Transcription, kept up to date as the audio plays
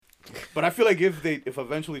But I feel like if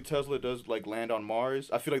eventually Tesla does like land on Mars,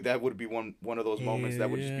 I feel like that would be one of those moments that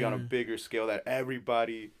would just be on a bigger scale that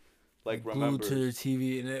everybody like remembers. Glued to their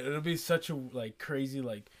TV, and it'll be such a like crazy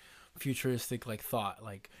like futuristic like thought.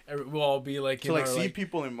 Like we'll all be like to like see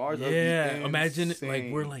people in Mars. Yeah, imagine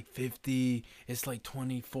like we're like 50, it's like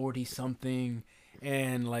 20, 40 something,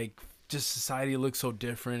 and like just society looks so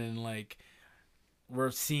different, and like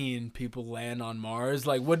we're seeing people land on Mars.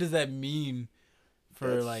 Like, what does that mean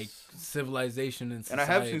for like civilization and society? And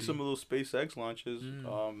I have seen some of those SpaceX launches.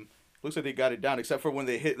 Looks like they got it down, except for when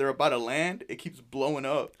they're about to land, it keeps blowing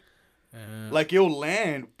up. Like it'll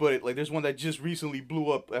land, but like there's one that just recently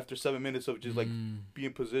blew up after 7 minutes of just like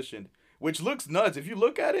being positioned, which looks nuts. If you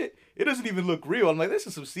look at it, it doesn't even look real. I'm like, this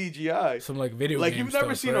is some CGI, some like video. Like game you've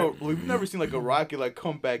never stuff, seen you've never seen like a rocket like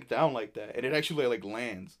come back down like that, and it actually like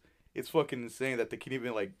lands. It's fucking insane that they can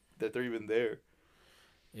even like that they're even there.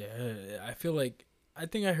 Yeah, I feel like I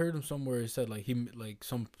think I heard him somewhere. He said like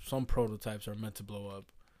some prototypes are meant to blow up.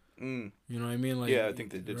 You know what I mean? Like yeah, I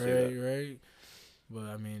think they did say that. Right. But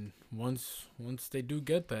I mean, once they do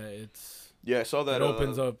get that, it's I saw that it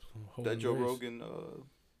opens up that Joe Rogan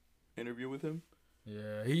interview with him.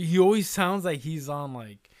 Yeah, he always sounds like he's on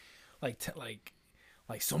like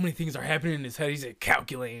so many things are happening in his head. He's like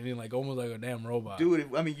calculating, like almost like a damn robot. Dude,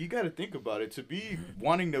 I mean, you got to think about it. To be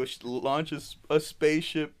wanting to launch a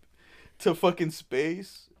spaceship to fucking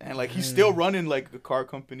space, and like he's still running like a car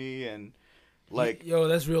company, and like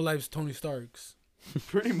that's real life's Tony Stark's.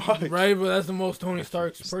 Pretty much. Right, but that's the most Tony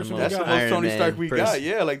Stark's person. That's the most Tony Stark we got.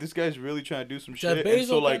 Yeah, like this guy's really trying to do some shit. And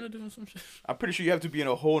so like, I'm pretty sure you have to be in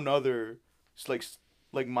a whole nother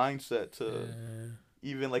like mindset to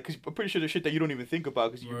even like. Cause I'm pretty sure there's shit that you don't even think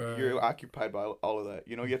about because you're occupied by all of that.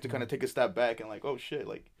 You know, you have to kind of take a step back and like, oh shit,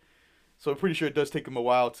 like. So I'm pretty sure it does take him a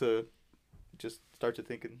while to just start to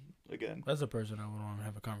thinking again. That's a person I would want to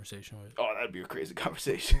have a conversation with. Oh, that'd be a crazy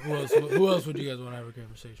conversation. Who else would you guys want to have a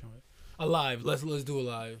conversation with? Alive. Let's do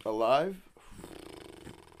alive. Alive?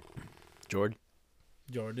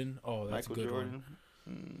 Jordan. Oh, that's Michael a good Jordan.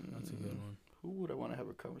 One. That's a good one. Who would I want to have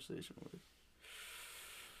a conversation with?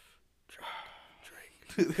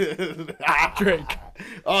 Drake.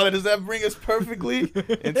 Oh, does that bring us perfectly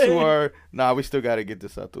into our... Nah, we still got to get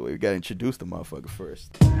this out the way. We got to introduce the motherfucker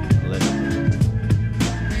first.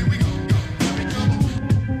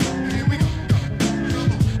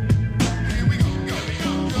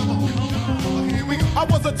 I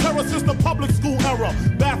was a terror since the public school era.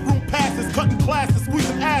 Bathroom passes, cutting classes,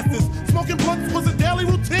 squeezing asses. Smoking blunts was a daily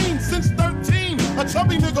routine since 13. A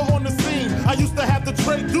chubby nigga on the scene. I used to have the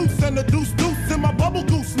tray deuce and the deuce in my bubble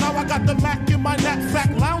goose. Now I got the Mac in my knapsack,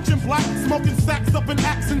 lounging black, smoking sacks up in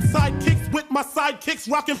axe and sidekicks with my sidekicks,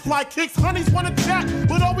 rocking fly kicks. Honeys wanna chat,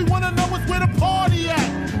 but all we wanna know is where the party at.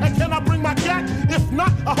 And can I bring my gat? If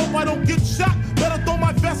not, I hope I don't get shot. Better throw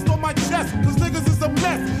my vest on my chest, cause niggas is a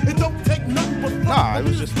mess. It don't take nothing but nah, it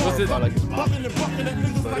was just like his mom.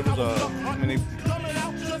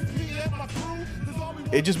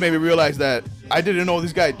 It just made me realize that I didn't know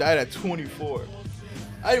this guy died at 24.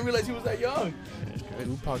 I didn't realize he was that young.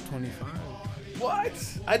 Tupac 25.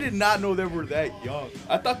 What? I did not know they were that young.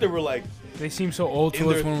 I thought they were like... They seem so old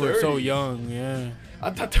to us when we were so young, yeah. I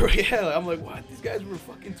thought they were, I'm like, what? These guys were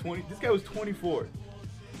fucking 20. This guy was 24.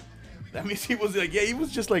 That means he was like, he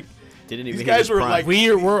was just like... Didn't even these guys were like...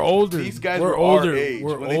 We're older. These guys were older. Our age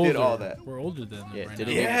when they did all that. We're older than them right now.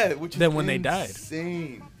 Yeah, which is than when they died.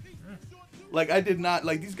 Insane. Like, I did not...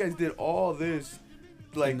 Like, these guys did all this.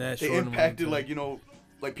 Like, they impacted, like, you know...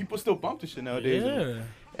 Like, people still bump this shit nowadays. Yeah.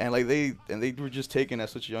 And like they were just taken at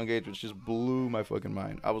such a young age, which just blew my fucking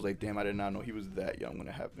mind. I was like, damn, I did not know he was that young when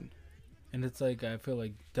it happened. And it's like, I feel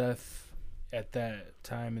like death at that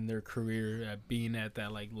time in their career, at being at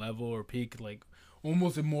that like level or peak, like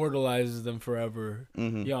almost immortalizes them forever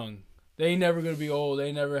young. They ain't never gonna be old.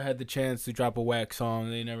 They never had the chance to drop a whack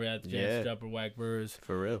song. They never had the chance to drop a whack verse.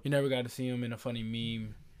 For real. You never got to see them in a funny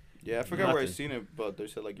meme. Yeah, I forgot where I seen it, but they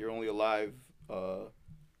said like you're only alive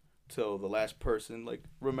till the last person like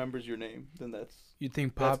remembers your name. Then that's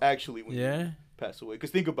that's actually when you pass away.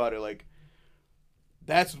 Because think about it, like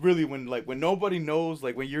that's really when nobody knows,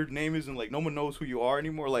 like when your name isn't like no one knows who you are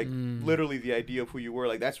anymore. Like literally the idea of who you were,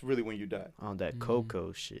 like that's really when you die. On that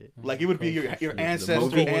Coco shit. Like it would be your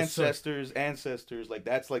ancestors. Like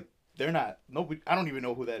that's like they're not nobody. I don't even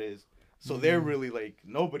know who that is. So they're really like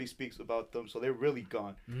nobody speaks about them. So they're really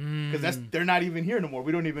gone because they're not even here no more.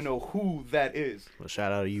 We don't even know who that is. Well,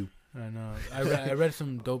 shout out to you. I know. I read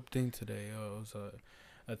some dope thing today. It was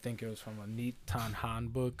I think it was from a Neat Tan Han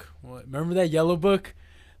book. What? Remember that yellow book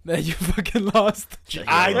that you fucking lost.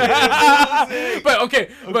 I didn't.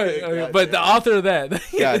 But the author of that,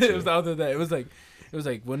 Gotcha. it was the author of that. It was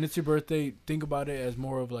like when it's your birthday, think about it as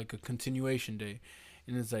more of like a continuation day,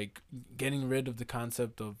 and it's like getting rid of the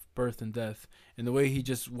concept of birth and death, and the way he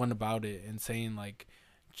just went about it and saying like,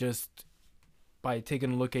 just by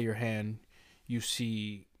taking a look at your hand, you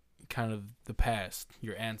see kind of the past,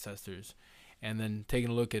 your ancestors, and then taking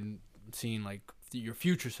a look and seeing like your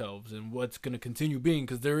future selves and what's going to continue being,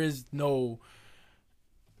 because there is no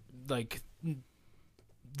like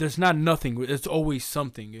there's not nothing, it's always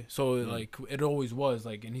something. So like it always was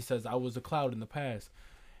like, and he says I was a cloud in the past,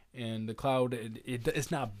 and the cloud it's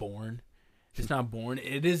not born. It's not born.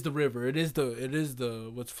 It is the river. It is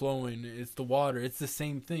the what's flowing. It's the water. It's the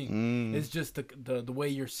same thing. It's just the way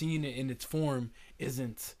you're seeing it in its form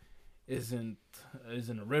isn't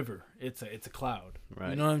a river. It's a cloud. Right.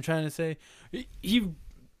 You know what I'm trying to say? He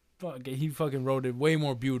fucking wrote it way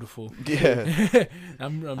more beautiful. Yeah.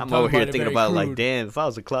 I'm over here thinking about like, damn, if I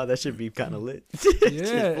was a cloud, that should be kind of lit. Yeah.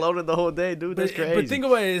 Just floating the whole day, dude. That's crazy. But think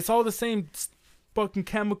about it. It's all the same fucking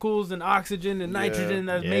chemicals and oxygen and nitrogen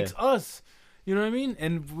that makes us. You know what I mean?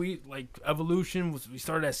 And we, like, evolution, we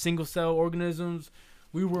started as single-cell organisms.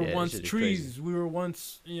 We were once trees. Crazy. We were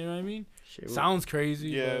once, you know what I mean? Sounds crazy.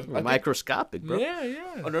 Yeah. We're microscopic, bro. Yeah,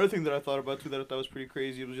 yeah. Another thing that I thought about, too, that I thought was pretty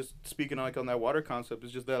crazy, it was just speaking like on that water concept,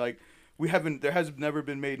 is just that, like, there has never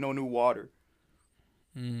been made no new water.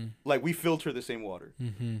 Like, we filter the same water.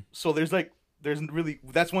 Mm-hmm. So there's really,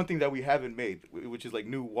 that's one thing that we haven't made, which is, like,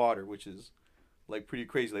 new water, which is, like, pretty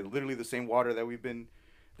crazy. Like, literally the same water that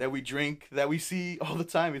we drink, that we see all the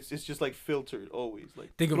time. It's just like filtered always.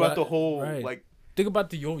 Like throughout the whole like. Think about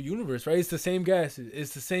the whole universe, right? It's the same gases.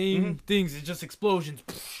 It's the same things. It's just explosions,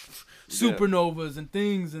 supernovas and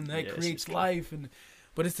things, and that creates life.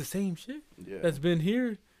 But it's the same shit that's been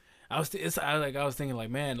here. I was thinking like,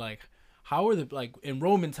 man, like how are like in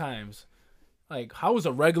Roman times, like how was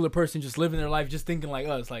a regular person just living their life just thinking like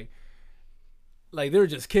us, like they were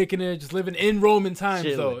just kicking it, just living in Roman times,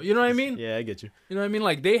 though. You know what I mean? Yeah, I get you. You know what I mean?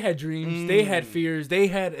 Like, they had dreams. They had fears. They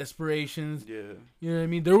had aspirations. Yeah. You know what I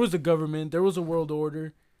mean? There was a government. There was a world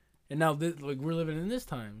order. And now, we're living in this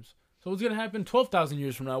times. So what's going to happen 12,000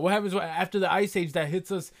 years from now? What happens after the ice age that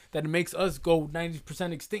hits us, that makes us go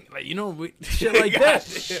 90% extinct? Like, you know, shit like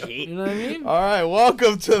that. You know what I mean? All right,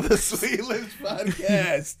 welcome to the Sweet Lips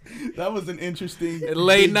Podcast. That was an interesting...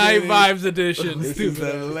 Late night vibes edition.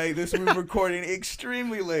 This we're recording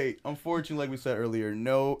extremely late. Unfortunately, like we said earlier,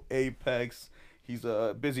 no Apex. He's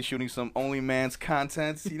busy shooting some OnlyMans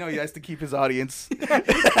content. You know, he has to keep his audience. he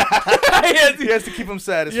has to keep him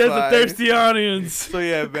satisfied. He has a thirsty audience. So,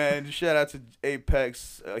 yeah, man, shout out to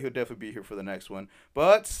Apex. He'll definitely be here for the next one.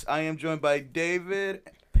 But I am joined by David,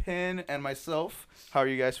 Pin, and myself. How are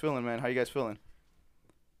you guys feeling, man? How are you guys feeling?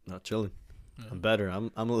 Not chilling. I'm better.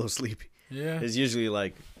 I'm a little sleepy. Yeah. It's usually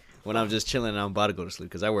like when I'm just chilling and I'm about to go to sleep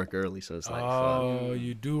because I work early. So it's like, oh,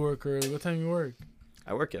 you do work early. What time you work?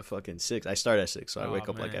 I work at fucking 6. I start at 6, so I wake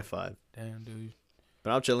up like at 5. Damn, dude.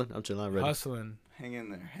 But I'm chilling. I'm ready. Hustling. Hang in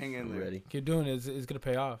there. I'm ready. Keep doing it. It's going to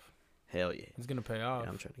pay off. Hell yeah. It's going to pay off. Yeah,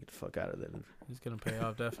 I'm trying to get the fuck out of there. It's going to pay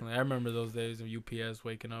off, definitely. I remember those days of UPS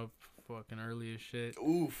waking up fucking early as shit.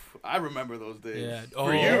 Oof. I remember those days. Yeah.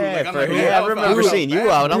 For you. I remember seeing you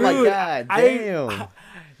out. I'm like, God damn.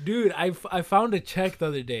 Dude, I found a check the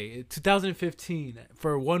other day, 2015,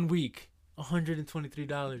 for 1 week.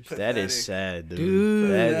 $123. That is sad, dude.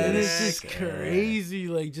 That is just crazy.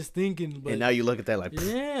 Like, just thinking. But, and now you look at that like,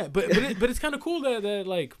 yeah, but it's kind of cool that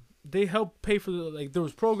like they help pay for there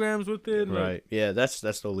was programs with it. Right. Like, yeah, that's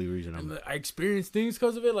the only reason I experienced things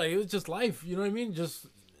because of it. Like, it was just life. You know what I mean? Just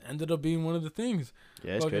ended up being one of the things.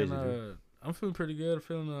 Yeah, it's crazy. Dude. I'm feeling pretty good. I'm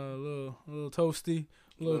feeling a little toasty,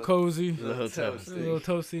 a little cozy, a little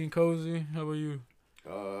toasty and cozy. How about you?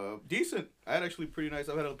 Decent. I had actually pretty nice.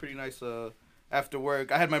 I've had a pretty nice after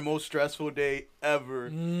work. I had my most stressful day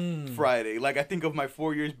ever Friday. Like, I think of my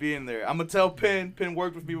 4 years being there. I'm gonna tell Pin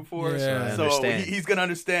worked with me before, so he's gonna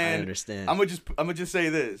understand. I understand. I'm gonna just say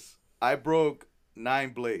this. I broke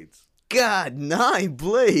 9 blades. God, 9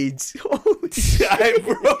 blades. I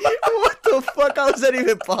broke. What the fuck? How is that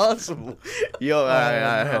even possible? Yo,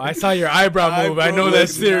 I saw your eyebrow move. I know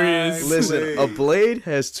that's serious. Listen, a blade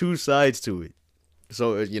has 2 sides to it.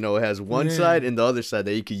 So, you know, it has one side and the other side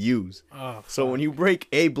that you could use. Oh, so when you break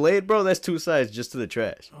a blade, bro, that's 2 sides just to the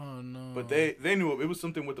trash. Oh, no. But they knew it was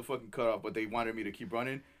something with the fucking cutoff, but they wanted me to keep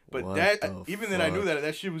running. But even then I knew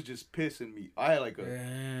that shit was just pissing me. I had like a...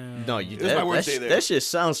 Damn. No, my worst day there. That shit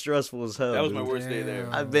sounds stressful as hell. That was my worst day there.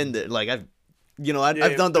 I've been there. Like, I've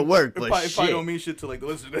done the work, but it probably don't mean shit to like the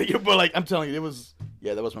listener. But like, I'm telling you,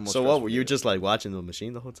 Yeah, that was my most. So what were you just like watching the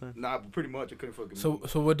machine the whole time? Nah, pretty much. I couldn't fucking. So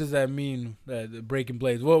what does that mean? That breaking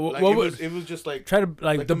blades. What was it was just like try to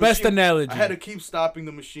like the best machine, analogy. I had to keep stopping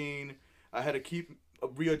the machine. I had to keep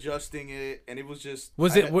readjusting it, and it was just.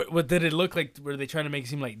 What did it look like? Were they trying to make it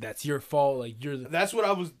seem like that's your fault? Like you're. That's what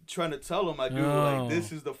I was trying to tell them. Like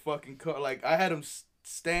this is the fucking car. Like I had them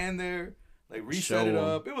stand there. Like reset it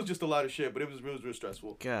up. It was just a lot of shit, but it was real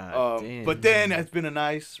stressful. God damn. But then it's been a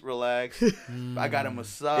nice relax. I got a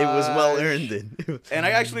massage. It was well earned then. And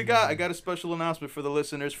I got a special announcement for the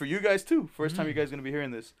listeners, for you guys too. First time you guys gonna be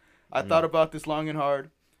hearing this. I thought about this long and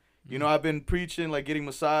hard. You know, I've been preaching like getting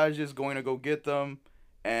massages, going to go get them,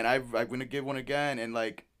 and I'm gonna get one again. And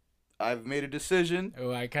like, I've made a decision.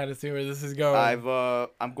 Oh, I kind of see where this is going.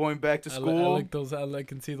 I'm going back to school. I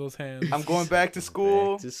can see those hands. I'm going back to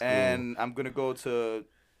school, and I'm gonna go to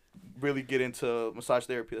really get into massage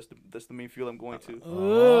therapy. That's the main field I'm going to,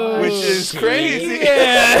 which is crazy.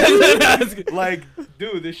 Yeah. Like,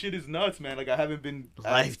 dude, this shit is nuts, man. Like, I haven't been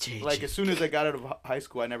life changing. Like, as soon as I got out of high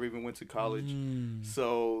school, I never even went to college.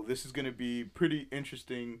 So this is gonna be pretty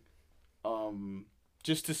interesting.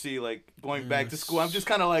 Just to see, like, going back to school, I'm just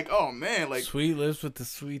kind of like, oh man, like sweet lips with the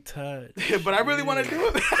sweet touch. But I really want to do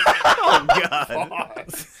it. Oh god.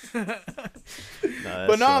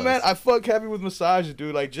 But nah, man, I fuck heavy with massages,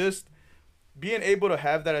 dude. Like, just being able to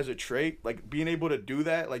have that as a trait, like being able to do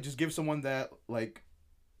that, like just give someone that like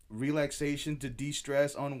relaxation to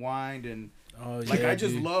de-stress, unwind, and I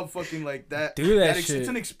just love fucking like that. Do that shit. It's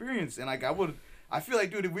an experience, and like I feel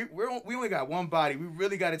like, dude, we only got one body. We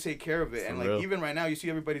really got to take care of it. And, like, even right now, you see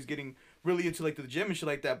everybody's getting really into, like, the gym and shit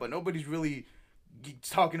like that, but nobody's really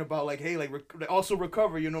talking about, like, hey, like, also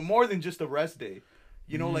recover, you know, more than just a rest day.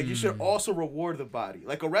 You know, like, you should also reward the body.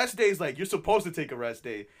 Like, a rest day is, like, you're supposed to take a rest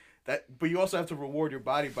day. But you also have to reward your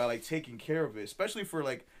body by, like, taking care of it. Especially for,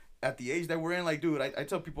 like, at the age that we're in. Like, dude, I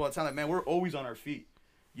tell people all the time, like, man, we're always on our feet.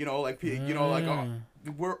 You know, like,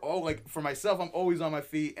 we're all, like, for myself, I'm always on my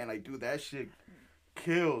feet. And, like, dude, that shit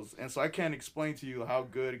kills. And so I can't explain to you how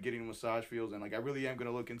good getting a massage feels, and like I really am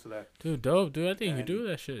gonna look into that. Dude, dope, dude. I think you do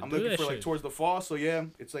that shit. I'm looking for like towards the fall, so yeah,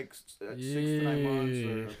 it's like 6 to 9 months,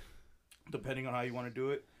 or depending on how you want to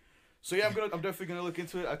do it. So yeah, I'm definitely gonna look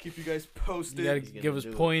into it. I'll keep you guys posted. You gotta give us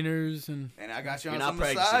pointers and I got you on some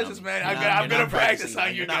massages, man. I'm gonna practice on you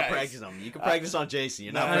guys. You're not practicing on me. You can practice on Jason.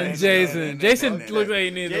 You're not practicing. Jason looks like he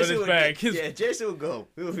needs on his back. Yeah, Jason will go.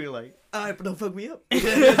 He'll be like, all right, but don't fuck me up.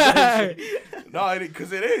 No,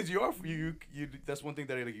 because it is. You. That's one thing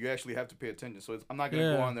that like, you actually have to pay attention. So I'm not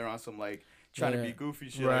gonna go on there on some like trying to be goofy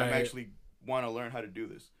shit. Right. I'm actually want to learn how to do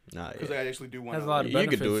this. Because I actually do want to. Has a lot of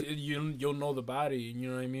benefits. You can do it. You'll know the body. You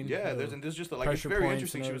know what I mean? Yeah. There's just like it's very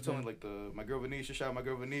interesting. She was telling like my girl Venetia. Shout out my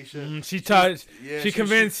girl Venetia. She taught. She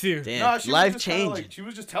convinced you. Damn. No, life changing. Like, she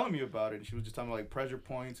was just telling me about it. And she was just telling me like pressure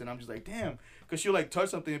points, and I'm just like, damn. Because she'll like touch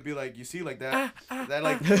something and be like, you see like that, that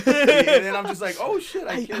like, and then I'm just like, oh shit,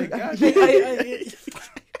 I can't.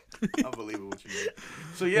 Unbelievable what you did.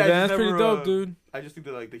 So yeah, that's pretty dope, dude. I just think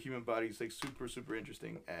that like the human body is like super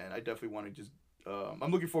interesting, and I definitely want to just. I'm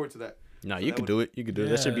looking forward to that. No, you can do it. You can do it.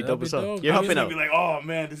 That should be dope as hell. You're helping out. Be like, oh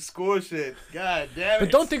man, this school shit. God damn it.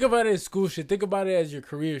 But don't think about it as school shit. Think about it as your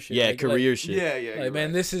career shit. Yeah, career shit. Yeah. Like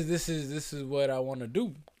man, this is what I want to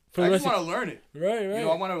do. I just want to learn it. Right. You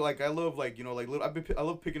know, I want to like. I love like I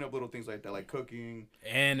love picking up little things like that, like cooking.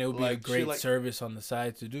 And it would be a great service on the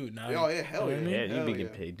side to do. Now, hell yeah. Yeah, you'd be getting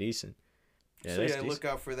paid decent. Yeah, so decent. Look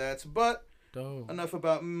out for that. But enough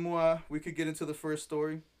about moi. We could get into the first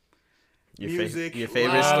story. Music. Your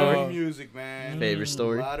favorite story? New music, man. Favorite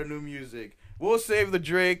story? A lot of new music. We'll save the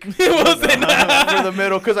Drake for the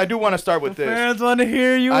middle, because I do want to start with this. Fans want to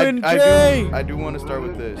hear you and Drake. I do want to start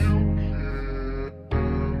with this.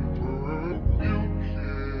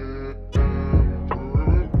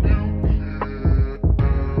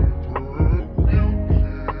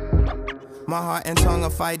 My heart and tongue are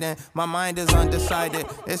fighting, my mind is undecided.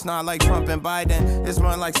 It's not like Trump and Biden, it's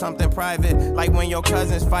more like something private. Like when your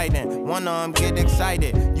cousin's fighting, one of them get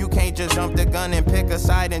excited. You can't just jump the gun and pick a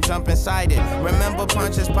side and jump inside it. Remember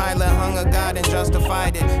Pontius Pilate hung a God and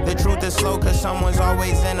justified it. The truth is slow cause someone's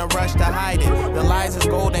always in a rush to hide it. The lies is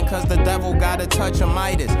golden cause the devil got a touch of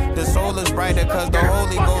Midas. The soul is brighter cause the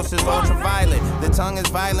Holy Ghost is ultraviolet. The tongue is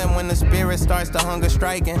violent when the spirit starts to hunger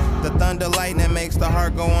striking. The thunder lightning makes the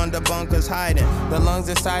heart go under bunkers hiding. The lungs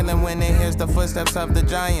are silent when it hears the footsteps of the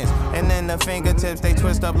giants. And then the fingertips, they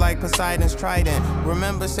twist up like Poseidon's trident.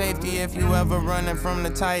 Remember safety if you ever running from the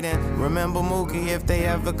Titan. Remember Mookie if they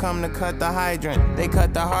ever come to cut the hydrant. They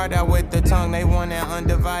cut the heart out with the tongue, they want it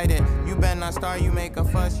undivided. You better not start, you make a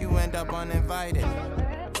fuss, you end up uninvited.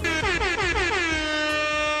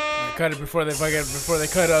 cut it before they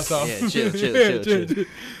cut us off. Yeah, chill.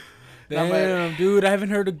 Damn, dude, I haven't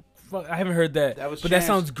heard that. But that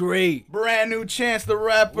sounds great. Brand new Chance the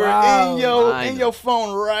Rapper in your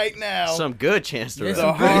phone right now. Some good Chance the Rapper.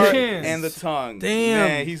 The heart and the tongue.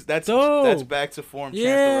 Damn, man, that's back to form. Yeah,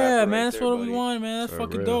 Chance the Rapper man, right that's what we want, man. That's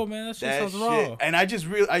fucking dope, man. That shit sounds raw. And I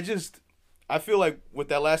feel like with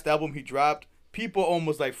that last album he dropped, people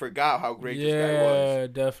almost like forgot how great this guy was. Yeah,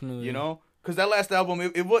 definitely. You know, because that last album,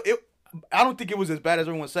 it I don't think it was as bad as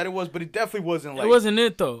everyone said it was, but it definitely wasn't like. It wasn't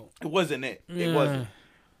it though. It wasn't it. Yeah. It wasn't.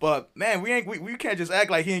 But man, we can't just act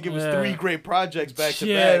like he didn't give us 3 great projects back to back.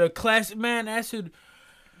 Yeah, the classic man, Acid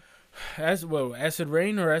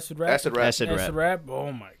Rain or Acid Rap? Acid Rap.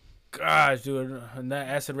 Oh my gosh, dude, and that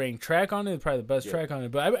Acid Rain track on it is probably the best track on it.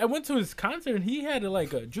 But I went to his concert and he had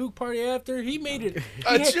like a juke party after. He made it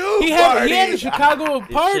juke party. He had a Chicago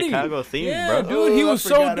party. Chicago theme, yeah, bro. Dude, he was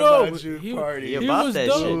so dope. He was that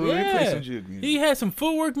dope. shit. Yeah. He had some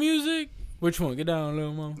footwork music. Which one? Get down,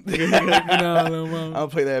 little mom. Get down, little mom. I'll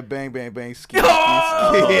play that bang, bang, bang. Ski. Yeah.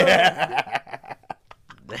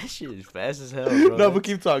 That shit is fast as hell, bro. No, but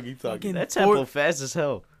keep talking. That tempo fast as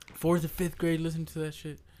hell. 4th or 5th grade, listen to that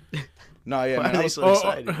shit. No, yeah, man. Why are they so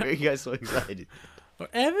excited? Why are you guys so excited?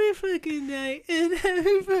 Every fucking day and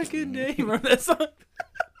every fucking day. Remember that song?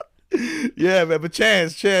 Yeah, man, but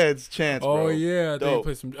Chance, Oh, bro. yeah. Dope. They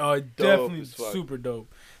play some. Oh, definitely super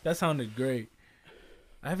dope. That sounded great.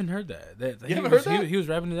 I haven't heard that. You haven't heard that? He was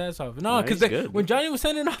rapping his ass off. No, because when Johnny was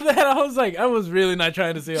sending all that, I was really not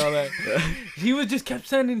trying to say all that. He was just kept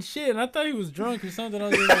sending shit, and I thought he was drunk or something. I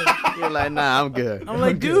was like, you're like, nah, I'm good. I'm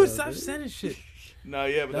like, dude, stop sending shit. No,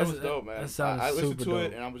 yeah, but that was dope, man. I listened to dope.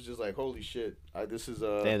 it, and I was just like, holy shit. This is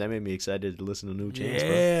Damn, that made me excited to listen to new Chance,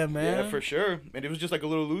 yeah, bro. Man. Yeah, for sure. And it was just like a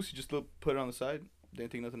little loose. You just put it on the side.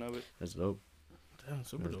 Didn't think nothing of it. That's dope. Damn,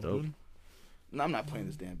 super dope. No, I'm not playing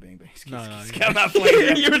this damn bang bang. No, I'm not playing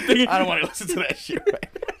that. You were thinking I don't want to listen to that shit right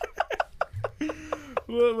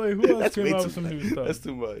Well, wait, who else came out with some new stuff? That's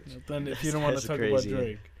too much. If you don't want to talk about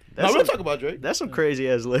Drake. No, we'll talk about Drake. That's some crazy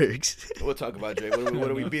ass lyrics. We'll talk about Drake. What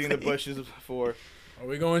are we beating the bushes for? Are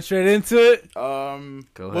we going straight into it?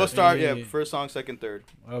 We'll start. Yeah, first song, second, third.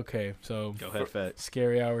 Okay, so go ahead, Fat.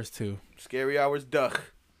 Scary Hours 2. Scary Hours, duh.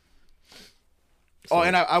 So,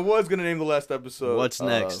 and I was gonna name the last episode. What's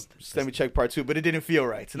next? Semi Check Part 2, but it didn't feel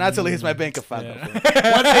right. So not till it hits my bank account.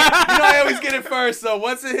 I always get it first. So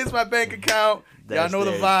once it hits my bank account, y'all know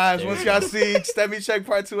the vibes. Once y'all see Semi Check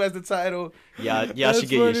Part 2 as the title, y'all should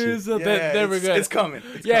get your shit. It's coming.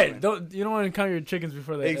 You don't want to count your chickens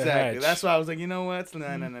before they exactly. hatch. That's why I was like, you know what? No.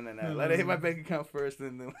 Let it hit my bank account first,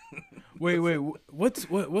 and then. Wait. What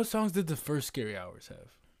songs did the first Scary Hours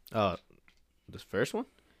have? This first one.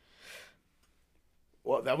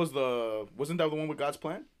 Well, wasn't that the one with God's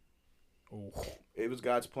Plan? Oh. It was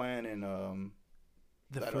God's Plan, and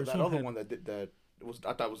that other one that did that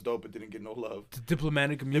I thought was dope, but didn't get no love. The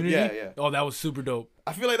Diplomatic Immunity. Yeah. Oh, that was super dope.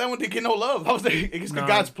 I feel like that one didn't get no love. I was like, it's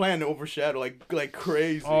God's Plan to overshadow like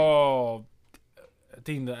crazy. Oh, I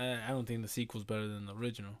don't think the sequel's better than the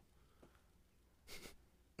original.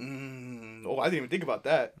 I didn't even think about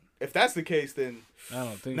that. If that's the case, then I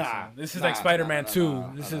don't think so. This is like Spider-Man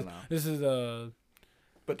 2. This is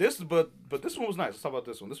But this one was nice. Let's talk about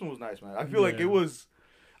this one. This one was nice, man. I feel like it was.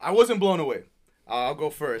 I wasn't blown away. I'll go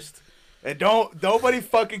first. And nobody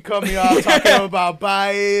fucking cut me off talking about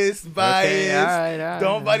bias. Okay, all right.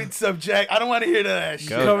 Nobody subject. I don't want to hear that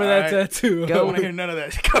shit. Cover that tattoo. I don't want to hear none of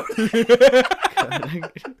that shit.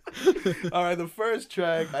 All right, the first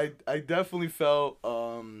track, I definitely felt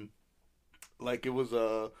like it was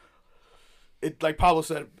it like Pablo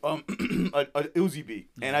said, a Uzi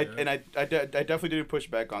beat, and I definitely didn't push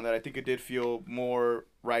back on that. I think it did feel more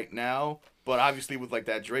right now, but obviously with like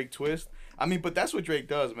that Drake twist. I mean, but that's what Drake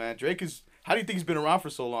does, man. Drake is. How do you think he's been around for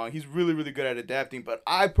so long? He's really, really good at adapting. But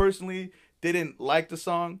I personally didn't like the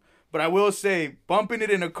song. But I will say, bumping it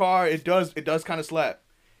in a car, it does kind of slap.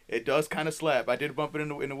 It does kind of slap. I did bump it in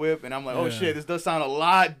the whip, and I'm like, oh shit, this does sound a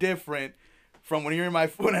lot different from when you're in my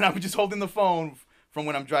phone and I'm just holding the phone. From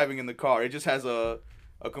when I'm driving in the car. It just has a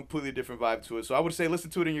completely different vibe to it. So I would say listen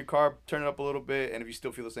to it in your car, turn it up a little bit, and if you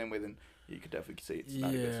still feel the same way, then you could definitely say it's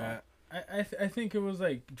not a good song. I think it was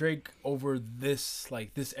like Drake over this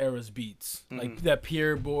era's beats. Like that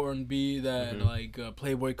Pierre Bourne beat, that like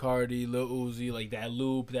Playboy Cardi, Lil Uzi, like that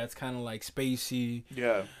loop that's kind of like spacey.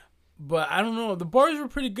 Yeah. But I don't know. The bars were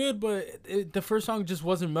pretty good, but the first song just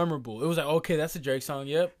wasn't memorable. It was like, okay, that's a Drake song,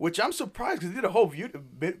 yep. Which I'm surprised because they did a whole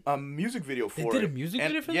music video for it. They did a music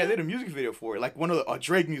video for that? Yeah, they did a music video for it. Like a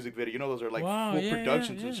Drake music video. You know, those are like full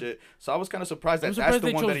productions and shit. So I was kind of surprised that's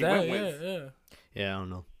the one that he went with. Yeah, I don't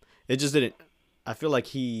know. It just didn't. I feel like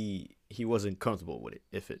he wasn't comfortable with it.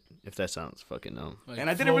 If that sounds fucking Like and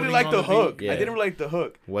I didn't really like the hook. Yeah. I didn't really like the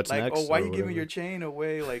hook. What's like, next? Oh, why you giving your chain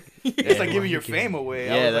away? Like it's like giving your fame away.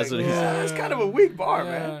 Yeah, that's what. It's kind of a weak bar,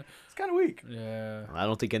 man. It's kind of weak. Yeah. I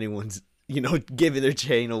don't think anyone's giving their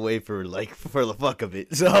chain away for the fuck of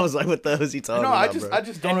it. So I was like, what the hell is he talking about? No, I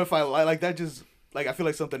just don't know if I like that. Just like I feel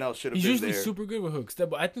like something else should have been there. He's usually super good with hooks.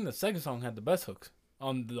 But I think the second song had the best hooks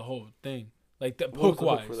on the whole thing. Like the hook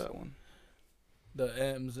wise. For that one. The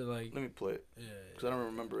M's are like. Let me play it. Yeah. Because I don't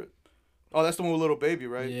remember it. Oh, that's the one with Little Baby,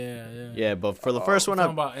 right? Yeah. Yeah, but for the first one,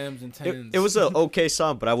 I'm talking about M's and Tens. It was an okay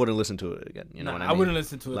song, but I wouldn't listen to it again. You know what I mean? I wouldn't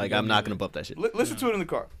listen to it. Like again, I'm not gonna bump that shit. Listen to it in the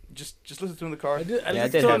car. Just listen to it in the car. I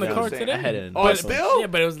listened to it in the car today. I had it. Oh, still? Yeah,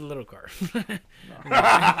 but it was a little car. It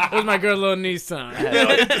was my girl's little Nissan.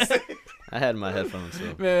 I had my headphones.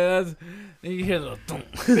 So. Man, you hear the little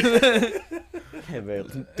Yeah,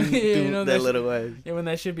 man. That little way. Yeah, when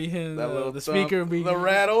that shit be hitting the speaker be the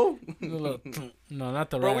rattle. No, not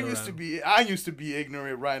the rattle. Bro, I used to be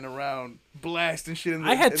ignorant riding around blasting shit.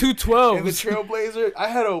 I had 212s. In the Trailblazer, I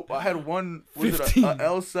had one. Was 15. It a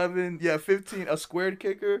L7? Yeah, 15. A squared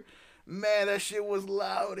kicker. Man, that shit was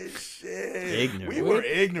loud as shit. We were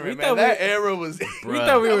ignorant, man. That era was. We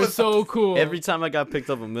thought we were so cool. Every time I got picked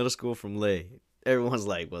up in middle school from Lay, everyone's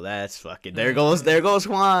like, "Well, that's fucking. There goes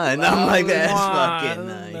Juan." I'm like, "That's fucking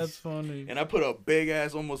nice." That's funny. And I put a big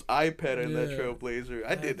ass, almost iPad in that Trailblazer.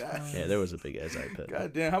 I did that. Yeah, there was a big ass iPad.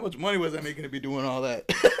 God damn, how much money was I making to be doing all that?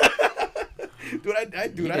 Dude, I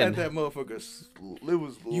had that motherfucker. It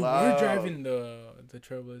was loud. You were driving the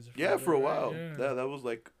Trailblazer. Yeah, for a while. Yeah. That was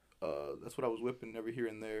like. That's what I was whipping every here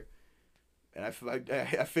and there, and I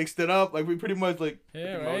fixed it up. Like we pretty much like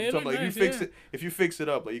right. Like nice, if you fix it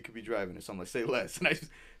up, like you could be driving or something. Like say less, and I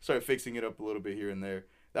just started fixing it up a little bit here and there.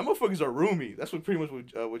 That motherfucker's a roomie. That's what pretty much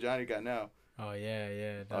what Johnny got now. Oh yeah.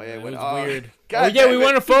 It was weird. God, we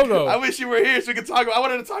want a photo. I wish you were here so we could talk. I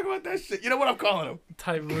wanted to talk about that shit. You know what I'm calling him?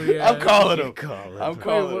 I'm calling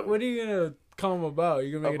him. What are you gonna call him about?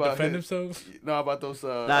 You gonna make him defend himself? No, about those.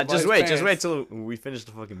 Nah, just wait till we finish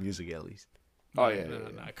the fucking music at least. Oh yeah.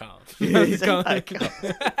 Call him.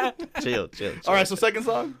 Chill. All right, so second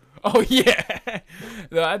song. Oh yeah.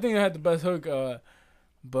 No, I think I had the best hook,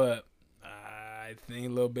 but I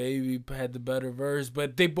think Lil Baby had the better verse.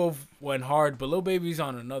 But they both went hard. But Lil Baby's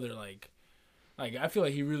on another like I feel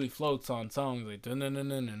like he really floats on songs like and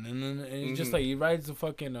it's just like he rides the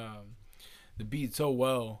fucking the beat so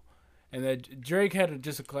well. And that Drake had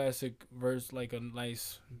just a classic verse, like a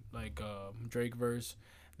nice Drake verse.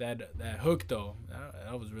 That hook though,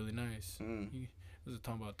 that was really nice. He was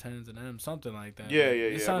talking about Tens and M's, something like that. Yeah.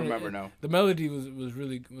 I remember now. The melody was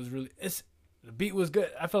really. The beat was good.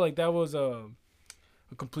 I felt like that was a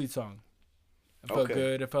complete song. It felt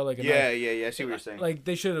good. It felt like yeah. I see what you're saying. Like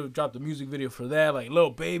they should have dropped a music video for that. Like Lil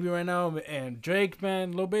Baby right now and Drake,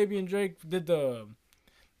 man. Lil Baby and Drake did the.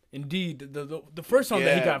 Indeed, the first song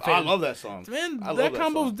that he got famous. I love that song. Man, that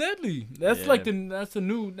combo's deadly. That's like that's a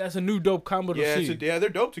new dope combo to see. Yeah, they're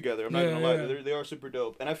dope together. I'm not gonna lie, they are super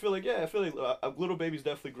dope. And I feel like Little Baby's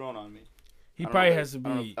definitely grown on me. He probably has to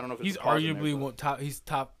be. I don't know if he's arguably he's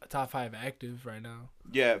top 5 active right now.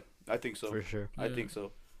 Yeah, I think so. For sure. I think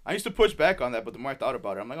so. I used to push back on that, but the more I thought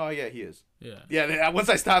about it, I'm like, oh yeah, he is. Yeah. Yeah. Once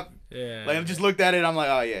I stopped, like I just looked at it, I'm like,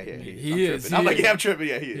 oh yeah, he is. I'm like, yeah, I'm tripping.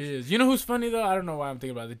 Yeah, he is. You know who's funny though? I don't know why I'm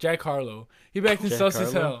thinking about it. Jack Harlow. He be acting sus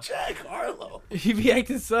as hell. Jack Harlow. He be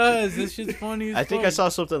acting sus. This shit's funny as I think I saw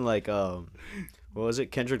something like what was it?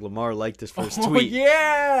 Kendrick Lamar liked his first tweet.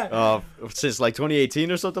 Yeah. Since like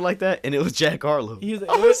 2018 or something like that, and it was Jack Harlow.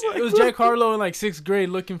 It was Jack Harlow in like 6th grade,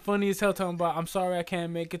 looking funny as hell, talking about, "I'm sorry I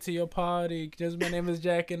can't make it to your party. Just my name is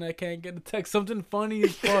Jack and I can't get a text." Something funny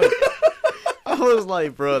as fuck. I was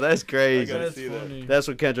like, bro, that's crazy. That's funny. That's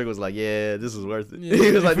when Kendrick was like, yeah, this is worth it. Yeah,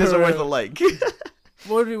 he was like, this is worth a like.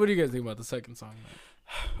 What do you guys think about the second song?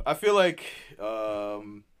 I feel like.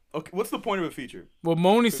 Okay, what's the point of a feature? Well,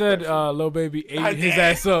 Moni said Lil Baby ate his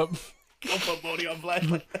ass up. Don't put Moni on blast.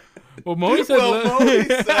 Well, Moni said. Moni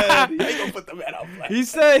said he ain't gonna put the man on blast. He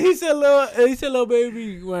said Lil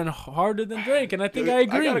Baby went harder than Drake, and I think I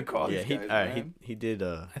agree. I gotta call these guys, he did.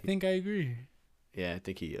 I think I agree. Yeah, I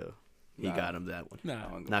think he got him that one.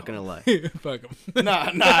 Nah, not gonna lie. Fuck him.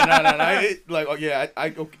 Nah.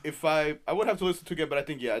 If I would have to listen to it again, but I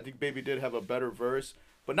think Baby did have a better verse.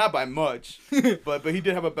 But not by much. but he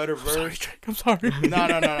did have a better verse. I'm sorry. No.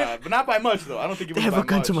 But not by much, though. I don't think it was by much. They have a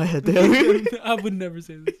gun to my head there. I would never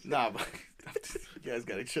say this. Nah, but you guys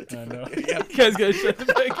gotta shut the fuck up. You guys gotta shut the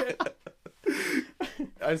fuck up.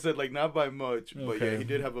 I said, like, not by much. But yeah, he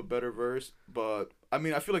did have a better verse. But, I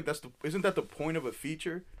mean, I feel like isn't that the point of a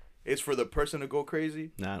feature? It's for the person to go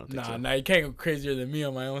crazy. Nah, I don't think so. Nah, you can't go crazier than me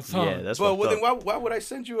on my own song. Yeah, that's well, then why would I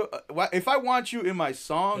send you? If I want you in my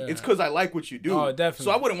song, it's because I like what you do. Oh, definitely.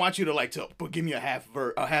 So I wouldn't want you to give me a half-ass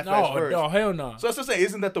verse. No, hell no. So that's to say,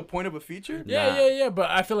 isn't that the point of a feature? Yeah.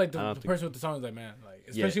 But I feel like the person with the song is like, man, like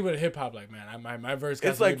especially with hip hop, like, man, my verse.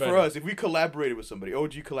 It's like for us, if we collaborated with somebody,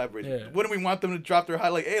 OG collaboration, wouldn't we want them to drop their high?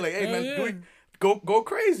 Like, hey, man, do we go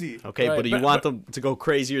crazy? Okay, right, but you want them to go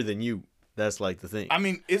crazier than you. That's like the thing. I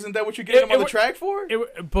mean, isn't that what you're getting them on the track for?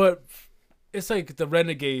 But it's like the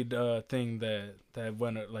Renegade thing that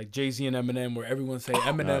went like Jay-Z and Eminem, where everyone say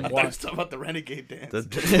Eminem. I thought you was talking about the Renegade dance.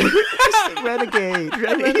 Renegade.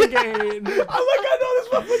 I know this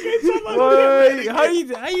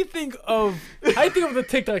motherfucker. How you think of the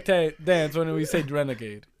TikTok dance when we say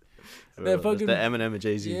Renegade? That fucking the Eminem and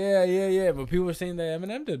Jay-Z. Yeah. But people were saying that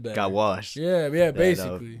Eminem did that. Got washed. Yeah,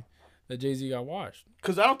 basically. That Jay-Z got washed.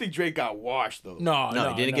 Because I don't think Drake got washed, though. No,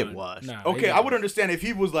 he didn't get washed. Okay, I would understand if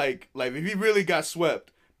he was like if he really got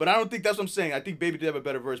swept. But I don't think that's what I'm saying. I think Baby did have a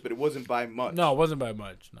better verse, but it wasn't by much. No, it wasn't by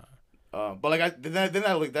much, no. But like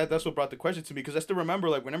that's what brought the question to me, because I still remember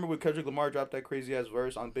when Kendrick Lamar dropped that crazy ass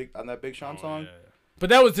verse on that Big Sean song. Yeah. But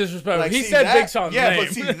that was disrespectful. Like, he said Big Sean's name.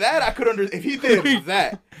 But see that I could understand. If he did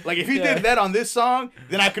that, like if he did that on this song,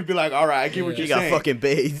 then I could be like, all right, I get what you're saying. He got fucking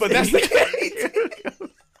bathed. But that's the case.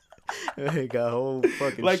 He got a whole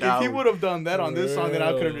fucking like shower. If he would have done that on this song, then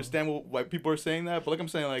I could understand why people are saying that. But like I'm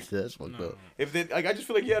saying, like that's fucked up. If they, like, I just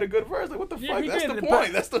feel like he had a good verse. Like what the fuck? That's the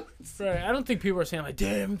point. That's the right. I don't think people are saying like,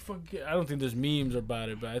 damn, fuck. I don't think there's memes about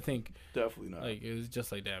it, but I think definitely not. Like it was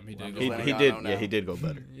just like, damn, he did. He did go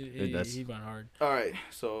better. he went hard. All right,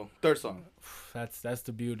 so third song. That's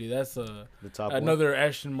the beauty. That's the top another one.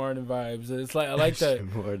 Ashton Martin vibes. It's like I like that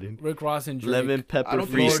Martin. Rick Ross and Drake. Lemon Pepper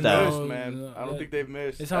Freestyle. Man, I don't think they've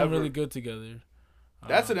missed. They sound really good together.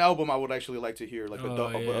 That's an album I would actually like to hear, like a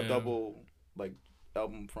double like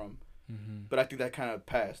album from. Mm-hmm. But I think that kind of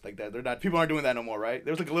passed. Like that, people aren't doing that no more, right?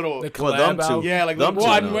 There was like a little collab album. Yeah, like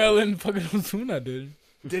Well and fucking Ozuna did.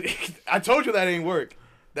 I told you that ain't work.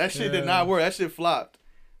 That shit did not work. That shit flopped.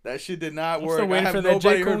 That shit did not work. I have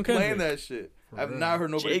nobody heard playing that shit. I've not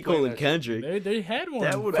heard nobody. J. Cole and Kendrick. They had one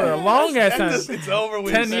for a long ass time. It's over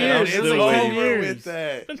with 10 years. It's over with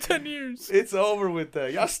that. 10 years. It's over with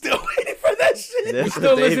that. Y'all still waiting for that shit. We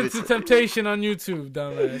still listen to Temptation on YouTube,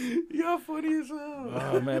 dumbass. Y'all funny as hell.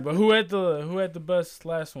 Oh man, but who had the best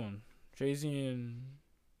last one? Jay-Z and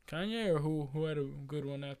Kanye, or who had a good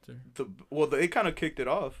one after? They kind of kicked it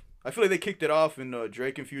off. I feel like they kicked it off, and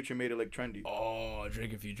Drake and Future made it like trendy. Oh,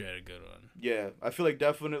 Drake and Future had a good one. Yeah, I feel like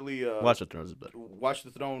definitely. Watch the Throne is better. Watch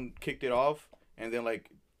the Throne kicked it off, and then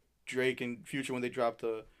like Drake and Future when they dropped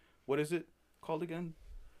what is it called again?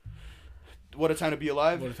 What a Time to Be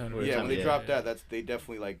Alive. When they dropped that, they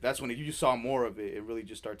definitely like that's when you saw more of it. It really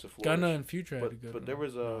just starts to flourish. Gunna and Future had a good one. But there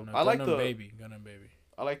was I like the Baby. Gunna and Baby.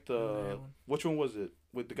 I like the which one was it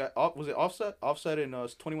with the guy? Was it Offset and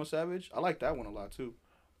 21 Savage? I like that one a lot too.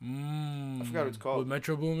 I forgot what it's called. With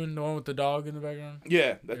Metro Boomin, the one with the dog in the background.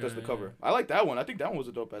 Yeah, that's the cover. I like that one. I think that one was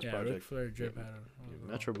a dope ass project. Ric Flair, Drip had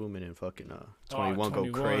Metro Boomin and fucking 21 go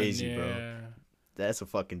crazy, bro. That's a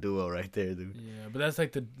fucking duo right there, dude. Yeah, but that's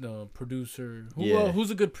like the producer. Who's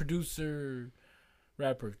a good producer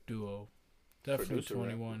rapper duo? Definitely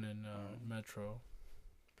 21 and Metro.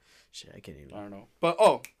 Shit, I can't even. I don't know.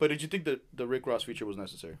 But did you think that the Rick Ross feature was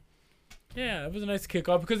necessary? Yeah, it was a nice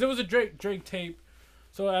kickoff because there was a Drake tape.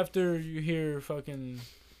 So after you hear fucking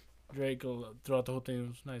Drake throughout the whole thing, it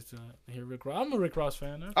was nice to hear Rick Ross. I'm a Rick Ross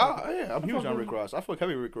fan. I'm huge on Rick Ross. I feel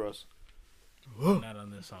heavy Rick Ross. Not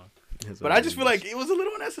on this song. But I just feel like it was a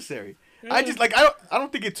little unnecessary. Yeah. I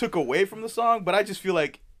don't think it took away from the song, but I just feel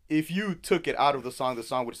like if you took it out of the song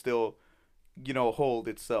would still, hold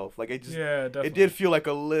itself. Like it did feel like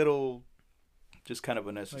a little, just kind of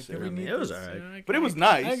unnecessary. Like, it was alright, but it was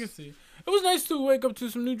nice. I can see. It was nice to wake up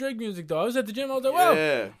to some new Drake music though. I was at the gym. I was like, wow.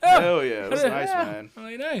 Yeah. Hell yeah. It was nice, man. I'm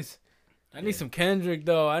like, nice. I need some Kendrick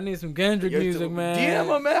though. I need some Kendrick music, man.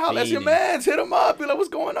 DM him, man. That's your man's. Hit him up. Be like, what's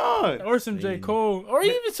going on? Or some J. Cole. Or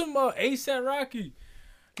even some A$AP Rocky.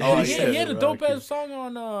 He had a dope ass song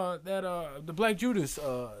on the Black Judas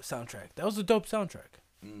soundtrack. That was a dope soundtrack.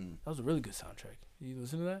 That was a really good soundtrack. You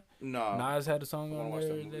listen to that? No. Nas had a song on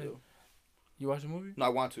there. You watch the movie? No, I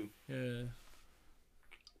want to. Yeah.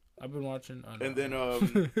 I've been watching. And then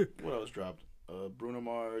what else dropped? Bruno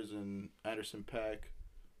Mars and Anderson .Paak.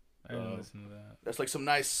 I didn't listen to that. That's like some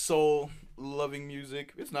nice soul loving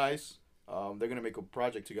music. It's nice. They're gonna make a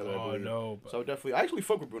project together. I believe. No. So definitely, I actually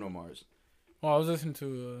fuck with Bruno Mars. Well, I was listening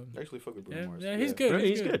to. Actually, fuck with Bruno Mars. Yeah, he's good. Really?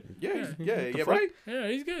 He's good. good. Yeah, right? Yeah,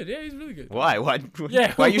 he's good. Yeah, he's really good. Why? Why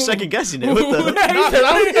Yeah. are you second guessing it? What the? I never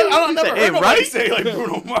heard nobody right? say like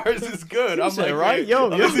Bruno Mars is good. I'm like, right?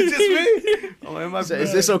 Yo, is it just me? I'm like,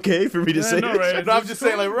 is this okay for me to say? No, right. No, I'm just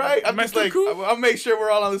saying, like, right? I'm just like, cool? I'll make sure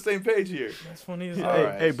we're all on the same page here. That's funny as All hell.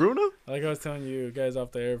 right. Hey, Bruno. Like I was telling you guys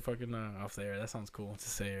off the air, fucking off the air. That sounds cool to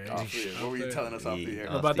say, right? Off the air. What were you telling us off the air?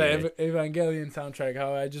 About that Evangelion soundtrack?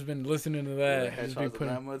 How I just been listening to that. Just be putting...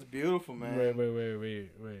 That much beautiful, man. Wait.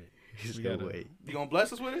 He's gonna wait. You gonna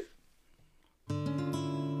bless us with it?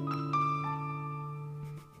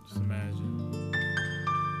 Just imagine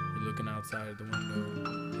you're looking outside the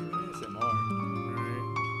window. ASMR.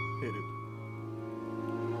 Hit it.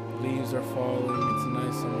 Leaves are falling. It's a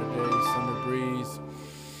nice summer day, summer breeze.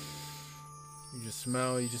 You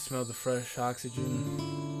just smell the fresh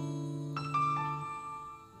oxygen.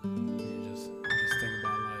 You just think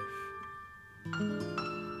about life.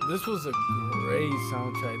 This was a great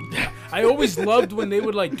soundtrack. I always loved when they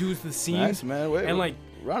would like do the scenes, nice, man. Wait, and like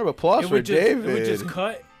round of applause for David. It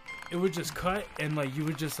would just cut, and like you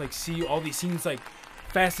would just like see all these scenes like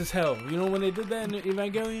fast as hell. You know when they did that in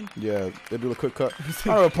Evangelion? Yeah, they do a quick cut.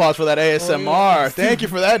 Round of applause for that ASMR. Oh, yeah. Thank you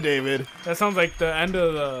for that, David. That sounds like the end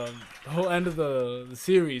of the whole end of the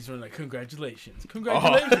series. We're like, congratulations.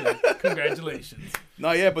 Congratulations.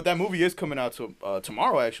 No, yeah, but that movie is coming out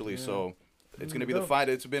tomorrow actually. Yeah. So it's gonna be the fight.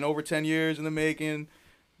 It's been over 10 years in the making.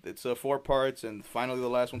 It's 4 parts, and finally the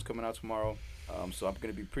last one's coming out tomorrow. So I'm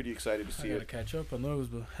gonna be pretty excited to see it. I gotta catch up on those,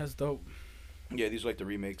 but that's dope. Yeah, these are like the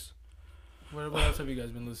remakes. What else have you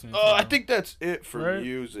guys been listening to? I think that's it for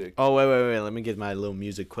music. Oh, wait. Let me get my little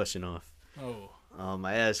music question off. Oh.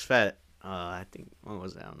 I asked Fat, I think, when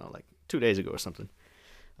was that? I don't know, like 2 days ago or something.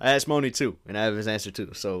 I asked Moni too, and I have his answer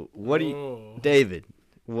too. So, David,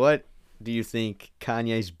 what do you think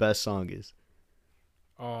Kanye's best song is?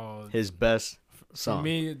 Oh. His best song. For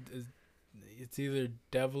me, it's either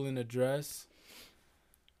Devil in a Dress.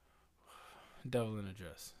 Devil in a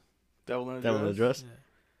Dress. Devil in a Dress? Yeah.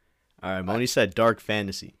 All right, Moni said Dark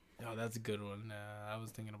Fantasy. Oh, that's a good one. I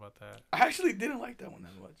was thinking about that. I actually didn't like that one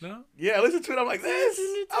that much. No? Yeah, I listened to it. I'm like, this.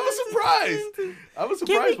 I was surprised. I was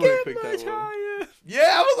surprised when I picked that one. Yeah,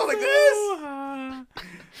 I was like, this.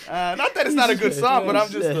 Not that it's not a good song, but I'm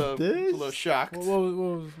just a little shocked.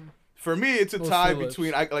 For me, it's a tie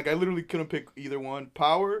between. I literally couldn't pick either one.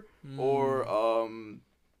 Power or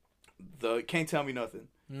the Can't Tell Me Nothing.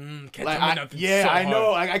 Can't Tell Me Nothing. Yeah, I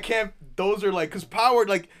know. I can't. Those are like, cause Power,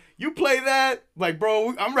 like. You play that, like,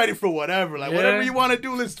 bro, I'm ready for whatever. Like, whatever you want to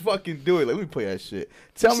do, let's fucking do it. Like, let me play that shit.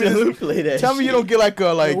 Tell me you don't get like a,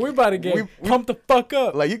 like. We're about to get pumped the fuck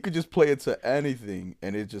up. Like, you could just play it to anything,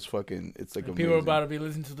 and it just fucking, it's like amazing. People are about to be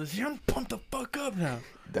listening to this. I'm pumped the fuck up now.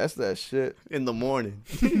 That's that shit. In the morning.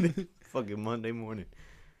 Fucking Monday morning.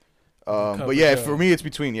 But yeah, for me, it's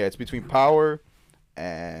between Power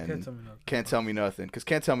and Can't Tell Me Nothing. Because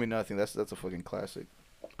Can't Tell Me Nothing, that's a fucking classic.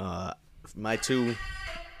 My two...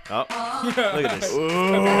 Oh, look at this. Ooh,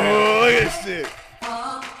 look at this shit.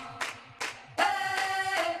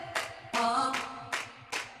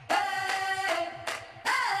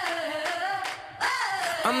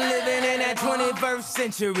 I'm living in that 21st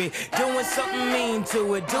century, doing something mean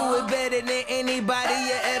to it. Do it better than anybody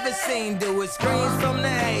you ever seen. Do it. Screams from the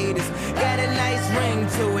haters, got a nice ring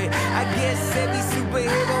to it. I guess every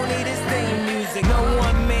superhero need his theme music. No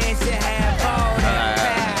one man should have all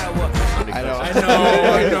that power.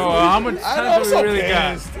 I know. How much time do we really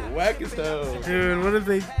got? Whack as hell. Dude, what if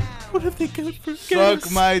they got for Suck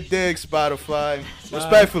my dick, Spotify.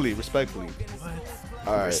 Respectfully. What?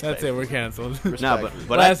 All right. That's it. We're canceled. Nah, but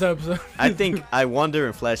last episode. I think I Wonder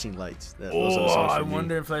and Flashing Lights. Those are the songs I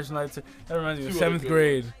Wonder and Flashing Lights. That reminds me of 7th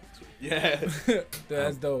grade. Yeah.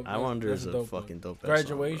 That's dope. I Wonder is a fucking dope.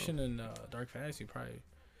 Graduation song, and Dark Fantasy probably.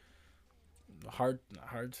 Hard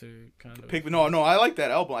to kind of pick. No, I like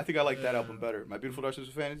that album. I think I like that album better. My Beautiful Dark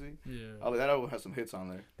Twisted Fantasy. Yeah, that album has some hits on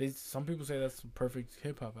there. Some people say that's the perfect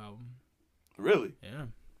hip hop album. Really? Yeah.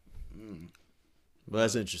 Well,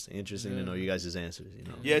 that's interesting to know you guys' answers. You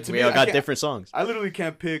know. Yeah, we all got different songs. I literally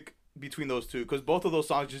can't pick between those two because both of those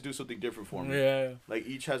songs just do something different for me. Yeah. Like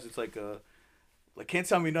each has its like a. Like Can't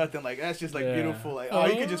Tell Me Nothing, like that's just like beautiful. Like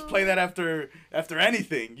you could just play that after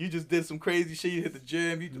anything. You just did some crazy shit. You hit the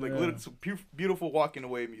gym. You like literally some beautiful walking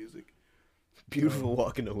away music. Beautiful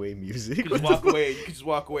walking away music. You could just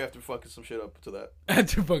walk away after fucking some shit up to that.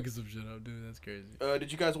 After fucking some shit up, dude. That's crazy.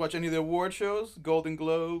 Did you guys watch any of the award shows? Golden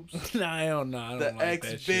Globes. Nah, I don't know. The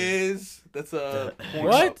X-Biz. That's what?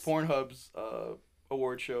 Pornhub's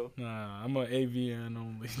award show? Nah, I'm an AVN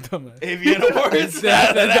only. AVN Awards.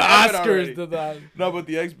 That's the Oscars. No, but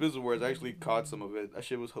the X-Biz Awards, I actually caught some of it. That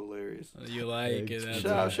shit was hilarious. You like it?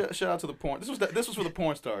 Shout out to the porn. This was for the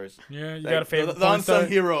porn stars. Yeah, you got a favorite the unsung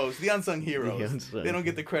heroes. The unsung heroes. They don't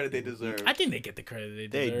get the credit they deserve. I think they get the credit they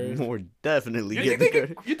deserve. They more definitely get the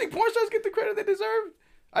credit. You think porn stars get the credit they deserve?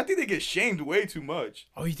 I think they get shamed way too much.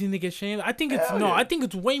 Oh, you think they get shamed? I think I think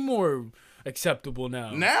it's way more acceptable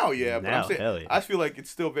now. Now, yeah, but now, I'm saying I feel like it's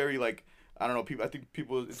still very like I don't know. People, I think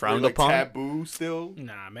people it's frowned very, upon. taboo still.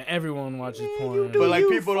 Nah, man, everyone watches porn. But like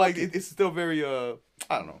people like it's still very I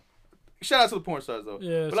don't know. Shout out to the porn stars though.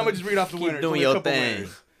 Yeah, but I'm gonna just read off the winners. Doing your thing.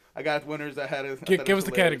 Winners. I got winners that had a. Give us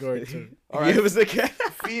the category too. All right, give us the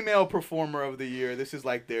female performer of the year. This is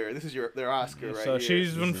like their Oscar right so here.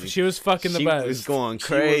 she was fucking the best. She was going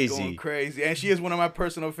crazy. She was going crazy, and she is one of my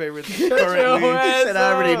personal favorites currently. Said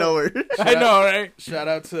I already know her. I know, right? Shout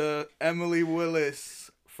out to Emily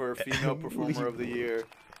Willis for female performer of the year.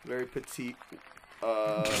 Very petite.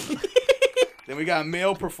 Then we got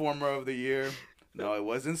male performer of the year. No, it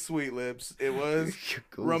wasn't Sweet Lips. It was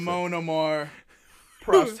Ramon Amar.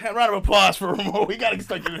 Props. Round of applause for Ramon. We gotta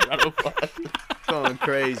start giving a round of applause. Going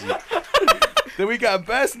crazy. Then we got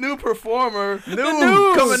Best New Performer.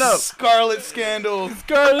 New coming up. Scarlet Scandal.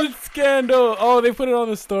 Oh, they put it on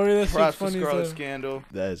the story. That's Props funny. For Scarlet Scandal.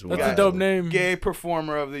 That's a dope name. Gay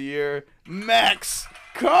Performer of the Year, Max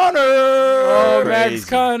Connor. Oh, crazy. Max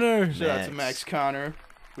Connor. Shout out to Max Connor.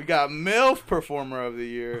 We got MILF Performer of the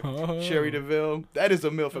Year, Sherry DeVille. That is a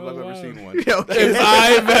MILF if I've ever seen one. If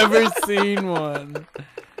I've ever seen one.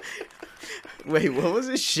 Wait, what was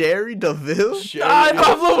it? Sherry DeVille?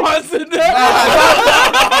 Pablo Watson. Nah,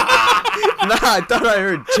 I thought I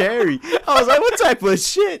heard Cherry. I was like, what type of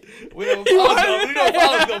shit? We know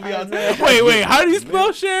Paolo's gonna be out there. Wait, how do you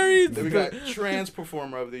spell Sherry? Then we got Trans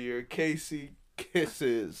Performer of the Year, Casey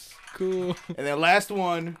Kisses. Cool. And then last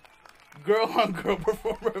one, Girl on Girl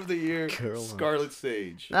Performer of the Year, Scarlet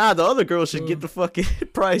Sage. Nah, the other girl should get the fucking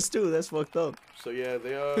prize too. That's fucked up. So yeah,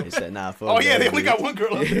 they said nah. Fuck oh yeah, they only got one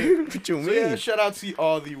girl up there. What you mean? So yeah, shout out to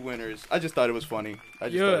all the winners. I just thought it was funny. I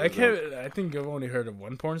think I've only heard of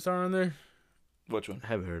one porn star on there. Which one? I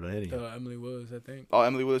haven't heard of any. Emily Willis, I think. Oh,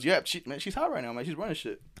 Emily Willis. Yeah, she's hot right now, man. She's running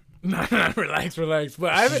shit. Nah, relax. But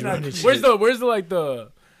I haven't. Where's the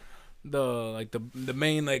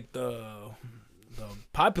main the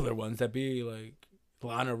popular ones that be like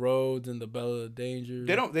Lana Rhodes and the Bella Danger?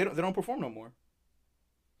 They don't perform no more.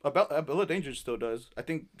 Bella Danger still does. I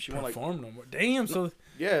think she won't perform no more. Damn. So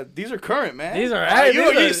yeah, these are current, man. These are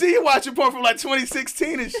you see you watching porn from like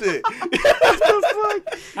 2016 and shit. What the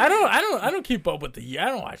fuck? I don't keep up with the year. I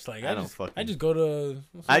don't watch like I just go to.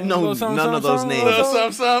 I know none of those names.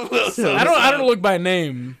 I don't look by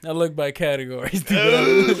name. I look by categories.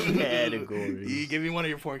 Categories. You give me one of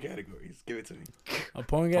your porn categories. Give it to me. A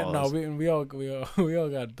porn category? No, we all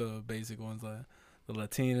got the basic ones like. The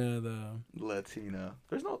Latina.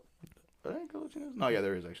 There's no. Are there any good Latinas? No, yeah,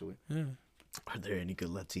 there is actually. Yeah. Are there any good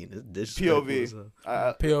Latinas?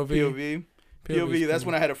 POV. That's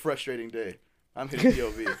when I had a frustrating day. I'm hitting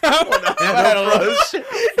POV.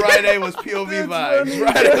 Friday was POV vibes.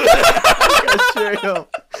 Straight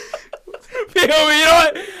up. POV. You know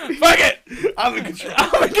what? Fuck it. I'm in control.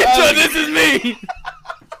 This is me.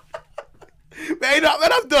 Man,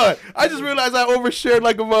 I'm done. I just realized I overshared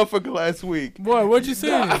like a motherfucker last week. Boy, what'd you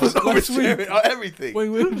say? I was oversharing everything. Wait.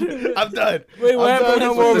 I'm done. Wait, what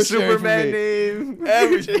happened? With the Superman name?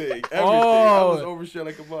 Everything. I was oversharing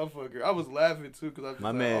like a motherfucker. I I was laughing too because I was my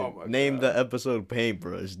like, man oh my named God. the episode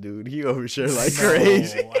Paintbrush, dude. He overshared like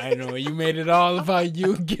crazy. I know. You made it all about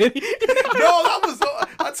you getting.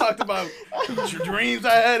 I talked about dreams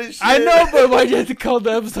I had and shit. I know, but why'd you have to call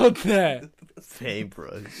the episode that?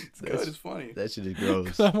 Paintbrush. It's good. It's funny. That shit is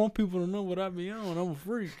gross. I want people to know what I be on. I'm a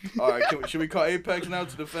freak. All right, should we call Apex now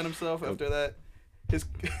to defend himself after that?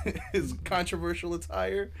 His controversial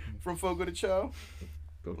attire from Fogo de Chao.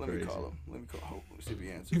 Let me call him. Let me see if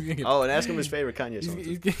he answers. Oh, and ask him his favorite Kanye song.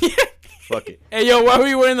 Fuck it. Hey, yo, why were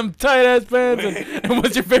you wearing them tight ass pants? And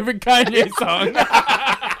what's your favorite Kanye song? Did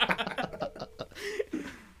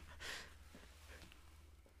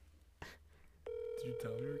you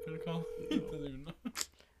tell me you were gonna call? He doesn't even know.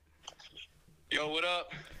 Yo, what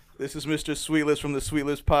up? This is Mr. Sweetless from the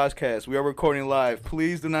Sweetless Podcast. We are recording live.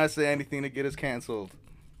 Please do not say anything to get us canceled.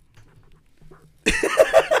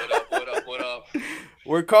 What up?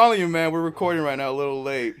 We're calling you, man. We're recording right now, a little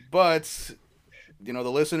late. But, you know, the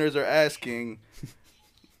listeners are asking,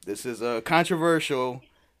 this is controversial.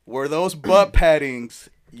 Were those butt paddings,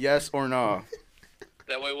 yes or no?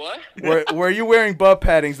 That way what? Were you wearing butt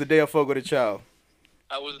paddings the day of Fogo de Chao?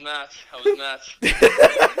 I was not.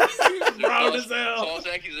 Proud as hell. False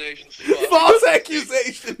accusations. False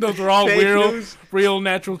accusations. Those were all real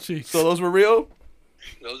natural cheeks. So those were real?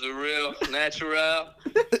 Those are real, natural,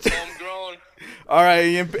 homegrown. All right,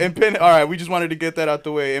 and Penn. All right, we just wanted to get that out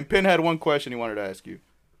the way. And Penn had one question he wanted to ask you.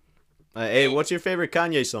 Hey, what's your favorite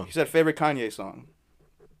Kanye song? He said favorite Kanye song.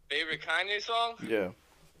 Favorite Kanye song? Yeah.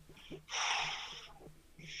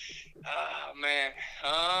 Ah, man.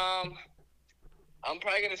 I'm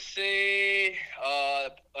probably gonna say is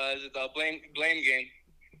it the Blame Game?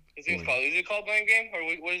 Is it called Blame Game, or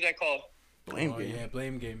what is that called? Blame Game. Yeah,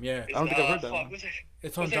 Blame Game. Yeah. I don't think I've heard that one.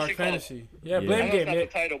 It's on Dark Fantasy. Yeah, Blame Game. I don't know the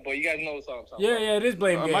title, but you guys know the song. Yeah, it is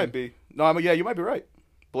Blame Game. It might be. No, yeah, you might be right.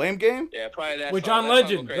 Blame Game? Yeah, probably that. With John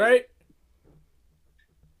Legend, right?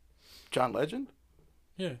 John Legend?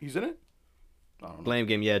 Yeah. He's in it? I don't know. Blame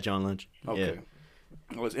Game, yeah, John Legend. Okay. Yeah.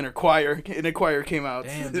 It was Inner Choir came out.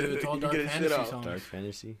 Damn, dude, it's all Dark Fantasy songs. Dark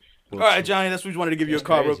Fantasy. All right, Johnny, that's what we wanted to give you a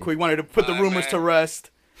call real quick. Wanted to put the rumors to rest.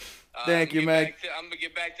 Thank you, man. I'm going to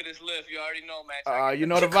get back to this lift. You already know, man. You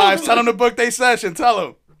know the vibes. Tell them to book their session. Tell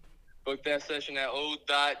them. Book that session at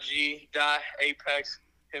o.g.apex.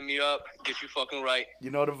 Hit me up. Get you fucking right. You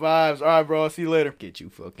know the vibes. All right, bro. I'll see you later. Get you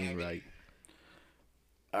fucking right.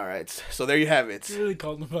 All right. So there you have it. You really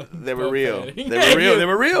called them They were real. They were real. They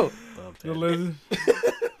were real.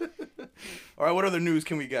 All right, what other news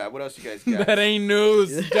can we got? What else you guys got? That ain't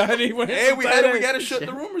news, Johnny. Hey, we got to shut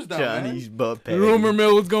the rumors down, Johnny's butt pad. Rumor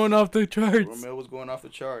mill was going off the charts. Rumor mill was going off the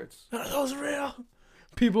charts. Are those real?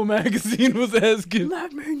 People magazine was asking.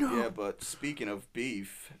 Let me know. Yeah, but speaking of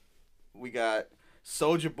beef, we got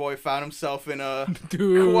Soulja Boy found himself in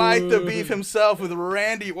quite the beef himself with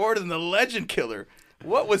Randy Orton, the Legend Killer.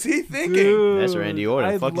 What was he thinking? Dude, that's Randy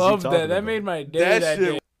Orton. I love that. That made my day that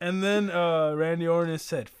day. And then Randy Orton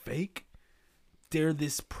said, fake? Dare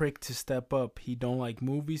this prick to step up. He don't like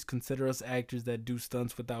movies. Consider us actors that do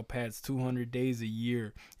stunts without pads 200 days a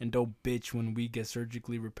year. And don't bitch when we get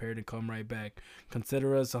surgically repaired and come right back.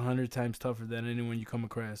 Consider us 100 times tougher than anyone you come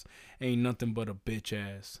across. Ain't nothing but a bitch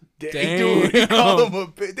ass. Damn. Dude, he called him a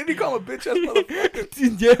bitch. Didn't he call him a bitch ass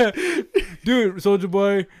motherfucker? Yeah. Dude, Soulja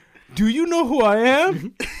Boy, do you know who I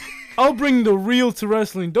am? I'll bring the real to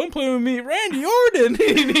wrestling. Don't play with me. Randy Orton.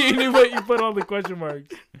 You put all the question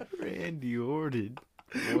marks. Randy Orton.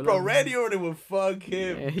 Bro, Randy Orton would fuck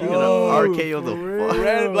him. Yeah, he's gonna RKO the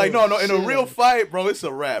fuck. No, in a real fight, bro, it's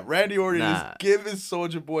a wrap. Randy Orton is giving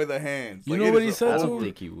Soulja Boy the hands. You know what he said I to don't him?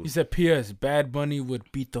 think he would. He said, P.S. Bad Bunny would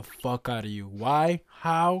beat the fuck out of you. Why?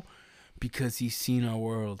 How? Because he's seen our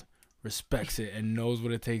world, respects it, and knows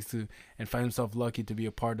what it takes to, and find himself lucky to be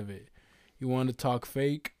a part of it. You want to talk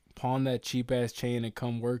fake? Pawn that cheap ass chain and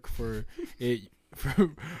come work for it.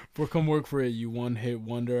 Come work for it, you one hit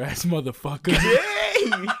wonder ass motherfucker.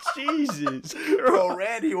 Dang, Jesus, bro,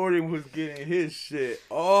 Randy Orton was getting his shit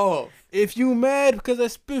off. If you mad because I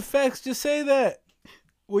spit facts, just say that.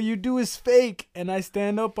 What you do is fake, and I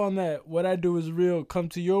stand up on that. What I do is real. Come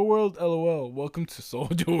to your world, LOL. Welcome to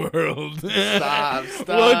Soulja World. Stop.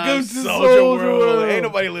 Welcome to Soulja World. Ain't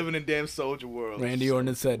nobody living in damn Soulja World. Randy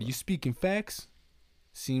Orton said, "You speaking facts?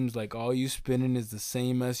 Seems like all you spinning is the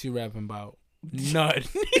same mess you rapping about." None.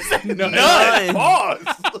 He said none. Pause.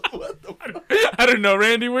 What the fuck? I don't know,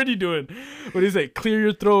 Randy. What are you doing? What do you say? Clear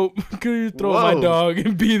your throat, Whoa. my dog,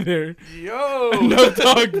 and be there. Yo. No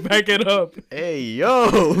dog, back it up. Hey,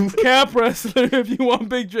 yo. Cap wrestler, if you want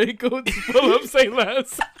Big Draco, just pull up, say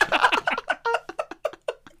less.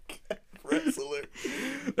 Wrestler.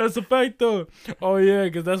 That's a fact, though. Oh, yeah,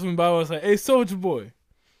 because that's when Bow was like, hey, Soulja Boy,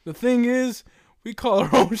 the thing is, we call our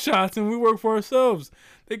own shots and we work for ourselves.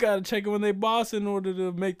 They got to check it when they boss in order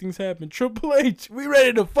to make things happen. Triple H, we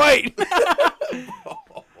ready to fight.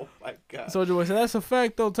 Oh, my God. Soulja Boy said, that's a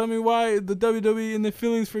fact, though. Tell me why the WWE in the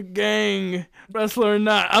feelings for gang, wrestler or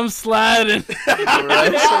not. I'm sliding.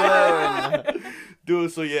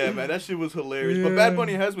 Dude, so yeah, man, that shit was hilarious. Yeah. But Bad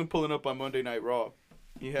Bunny has been pulling up on Monday Night Raw.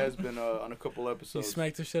 He has been on a couple episodes. He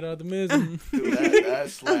smacked the shit out of the Miz. Dude, that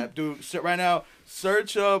slap. Dude, right now,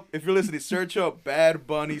 search up, if you're listening, search up Bad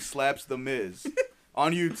Bunny slaps the Miz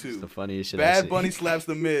on YouTube. It's the funniest shit Bad Bunny slaps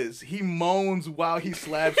the Miz. He moans while he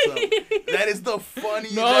slaps him. That is the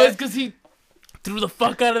funniest. No, it's because he threw the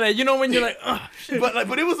fuck out of that. You know when you're like, oh, shit.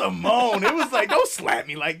 But it was a moan. It was like, don't slap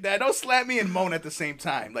me like that. Don't slap me and moan at the same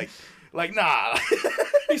time. Like nah.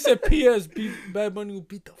 He said, P.S. Bad Bunny will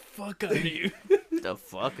beat the fuck out of you. The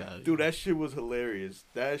fuck out of you. Dude, that shit was hilarious.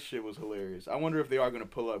 I wonder if they are going to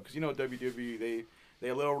pull up. Because, you know, WWE,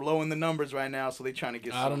 they're a little low in the numbers right now, so they're trying to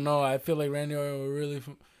get I don't know. I feel like Randy Orton will really...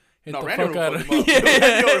 hit no, the Randy fuck out of him.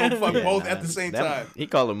 Randy fuck both at the same time. He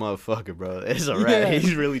called him motherfucker, bro. It's a rat.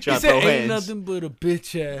 He's really trying to throw ain't hands. Nothing but a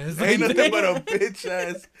bitch ass. Ain't nothing but a bitch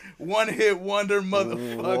ass one hit wonder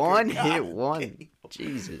motherfucker. One hit one.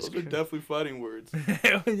 Jesus. Those are definitely fighting words.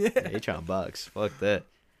 Hell yeah. They trying to box. Fuck that.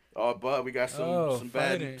 Oh, but we got some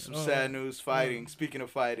sad news fighting. Speaking of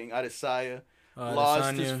fighting, Adesanya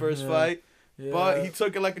lost his first fight. Yeah. But he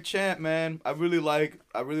took it like a champ, man. I really like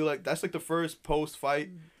that's like the first post-fight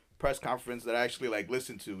press conference that I actually like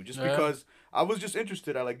listened to, just because I was just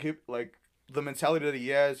interested. I like the mentality that he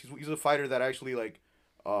has. He's a fighter that actually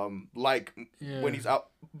when he's out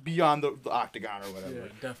beyond the octagon or whatever. Yeah,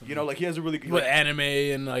 definitely. You know, like he has a really good anime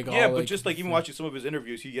and like all, but just like even watching some of his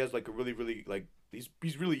interviews, he has like a really like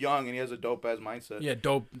he's really young and he has a dope ass mindset. Yeah,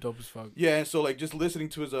 dope as fuck. Yeah, and so like just listening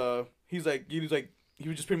to his he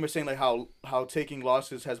was just pretty much saying like how taking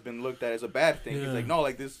losses has been looked at as a bad thing. Yeah. He's like, no,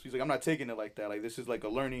 like this. He's like, I'm not taking it like that. Like this is like a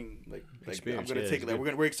learning like experience. I'm gonna take it. Like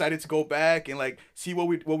we're excited to go back and like see what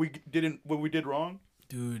we did wrong.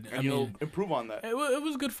 Dude, and you'll improve on that. It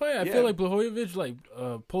was a good fight. I feel like Blachowicz, like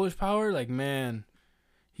Polish power, like man,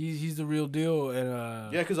 he's the real deal.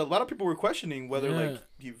 And because a lot of people were questioning whether like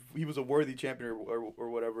he was a worthy champion or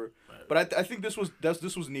whatever. But I think this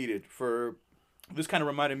was needed for. This kind of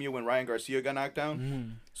reminded me of when Ryan Garcia got knocked down. Mm-hmm.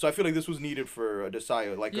 So I feel like this was needed for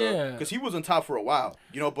Adesanya, like because he was on top for a while,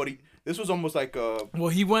 you know. But this was almost like well,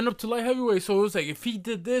 he went up to light heavyweight, so it was like if he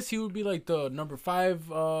did this, he would be like the number 5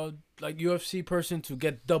 like UFC person to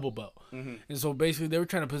get double belt. Mm-hmm. And so basically they were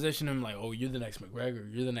trying to position him like, oh, you're the next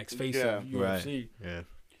McGregor, you're the next face of UFC. Right. Yeah.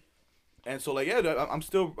 And so like I'm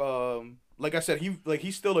still like I said,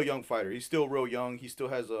 he's still a young fighter. He's still real young. He still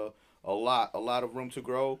has a lot of room to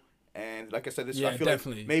grow. And like I said, I feel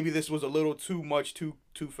like maybe this was a little too much, too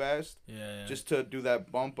fast. Yeah. Just to do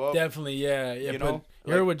that bump up. Definitely, yeah. You know,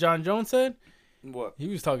 you heard what John Jones said? What? He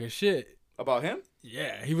was talking shit about him.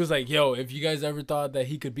 Yeah, he was like, "Yo, if you guys ever thought that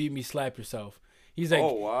he could beat me, slap yourself." He's like,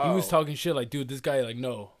 "Oh wow." He was talking shit like, "Dude, this guy like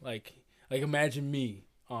no, like imagine me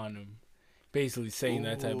on him," basically saying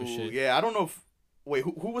that type of shit. Yeah, I don't know if. Wait,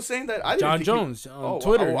 who was saying that? John Jones on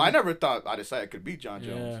Twitter. I never thought Adesanya could beat John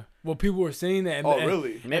Jones. Yeah. Well, people were saying that.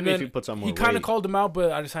 Really? Maybe if he puts on more weight. He kind of called him out,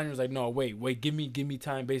 but Adesanya was like, "No, wait, give me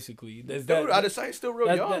time." Basically, Adesanya's still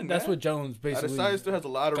real young. That's what Jones basically. Adesanya still has a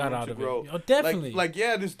lot of room to grow. Oh, definitely.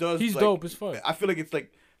 This does. He's dope as fuck. I feel like it's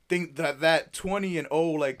like that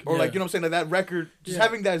 20-0 like or like you know what I'm saying, like that record, just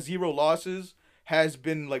having that 0 losses has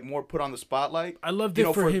been like more put on the spotlight. I loved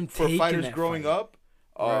it for him for fighters that growing up.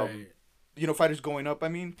 Right. You know, fighters going up, I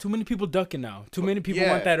mean. Too many people ducking now. Too many people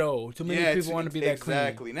want that O. Too many people want to be that clean.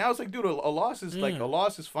 Exactly. Now it's like, dude, a loss is like, a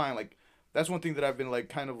loss is fine. Like, that's one thing that I've been like,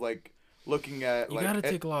 kind of like looking at. You gotta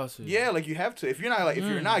take losses. Yeah, like you have to. If you're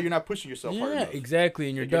not, you're not pushing yourself hard enough. Yeah, exactly.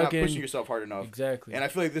 And you're not pushing yourself hard enough. Exactly. And I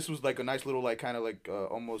feel like this was like a nice little, like, kind of like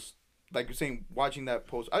almost, like you're saying, watching that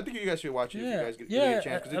post. I think you guys should watch it if you guys get a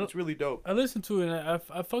chance, because it's really dope. I listened to it and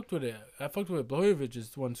I fucked with it. I fucked with it.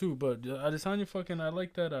 Blahovich's one too, but Adesanya fucking, I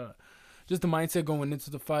like that. Just the mindset going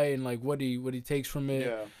into the fight and like what he takes from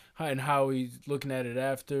it, and how he's looking at it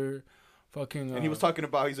after, fucking. And he was talking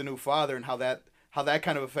about he's a new father and how that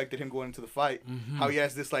kind of affected him going into the fight. Mm-hmm. How he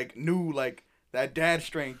has this like new like that dad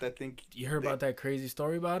strength. I think you heard about that crazy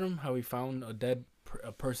story about him. How he found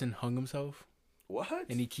a person hung himself. What?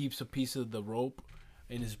 And he keeps a piece of the rope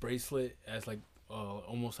in his bracelet as like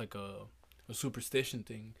almost like a superstition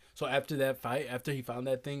thing. So after that fight, after he found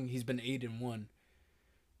that thing, he's been 8-1.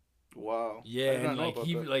 Wow. Yeah, and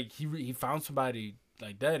he found somebody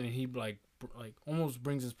like that, and he like almost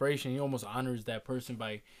brings inspiration. He almost honors that person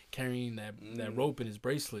by carrying that rope in his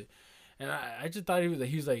bracelet. And I just thought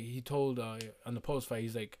he told on the post fight,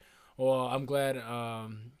 he's like, "Well, I'm glad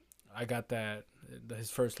I got that his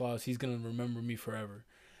first loss. He's gonna remember me forever."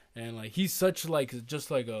 And like he's such like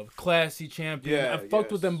just like a classy champion. Yeah, I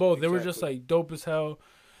fucked with them both. Exactly. They were just like dope as hell.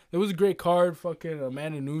 It was a great card. Fucking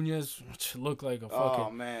Amanda Nunes, which looked like a fucking.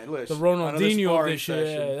 Oh man, listen, the Ronaldinho of this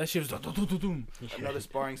shit. Yeah, that shit was. Another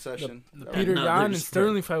sparring session. The Peter Yan and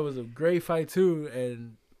Sterling fight was a great fight too,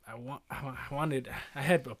 and I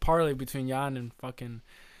had a parlay between Yan and fucking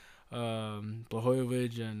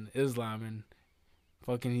Blachowicz and Islam, and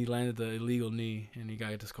fucking he landed the illegal knee and he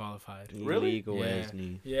got disqualified. Really? Illegal ass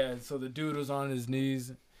knee. Yeah, so the dude was on his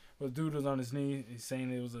knees. He's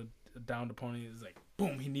saying it was a downed opponent. It was like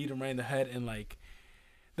boom, he kneed him right in the head, and like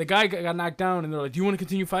the guy got knocked down, and they're like, "Do you want to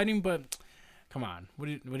continue fighting?" But come on, what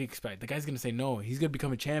do you expect? The guy's gonna say no. He's gonna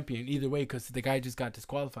become a champion either way because the guy just got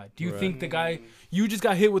disqualified. Do you think the guy you just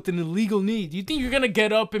got hit with an illegal knee? Do you think you're gonna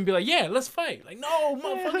get up and be like, "Yeah, let's fight"? Like, no,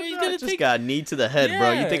 motherfucker, he's gonna just got knee to the head,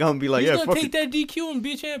 bro. You think I'm gonna be like, he's "Yeah, gonna take that DQ and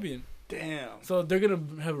be a champion"? Damn. So they're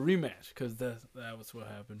gonna have a rematch because that was what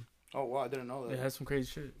happened. Oh wow, I didn't know that. They had some crazy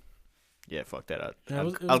shit. Yeah, fuck that.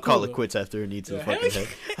 I'll call it quits after a knee to the fucking head.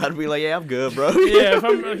 I'd be like, yeah, I'm good, bro. Yeah,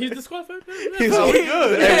 if he's disqualified, he's all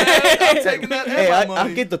good. I'm taking that. Hey,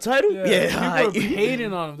 I'll get the title. Yeah, people were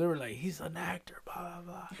hating on him. They were like, he's an actor, blah blah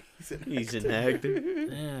blah. He's an actor.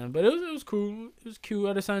 Yeah, but it was cool. It was cute.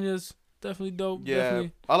 Adesanya's definitely dope. Yeah,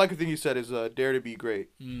 definitely. I like the thing you said is dare to be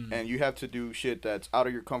great, and you have to do shit that's out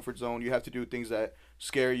of your comfort zone. You have to do things that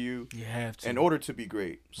scare you. You have to in order to be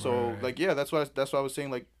great. So like, yeah, that's why I was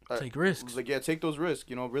saying like take risks. Like, yeah, take those risks.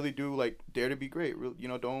 You know, really do like dare to be great. You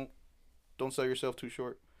know, don't sell yourself too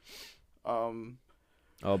short.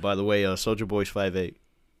 Oh, by the way, Soulja Boy's 5'8",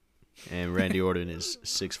 and Randy Orton is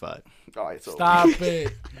 6'5". All right, so stop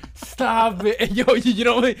it, yo, you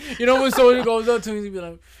know when Soulja goes up to me, he be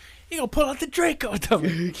like, "You gonna pull out the Draco?"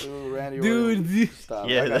 Randy Dude, Orton. Stop.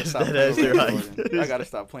 Yeah, that's their height. I gotta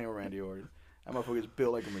stop playing with Randy Orton. That motherfucker's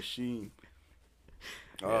built like a machine.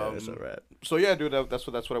 Yeah, that's a wrap. So yeah, dude, that's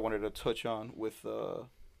what I wanted to touch on with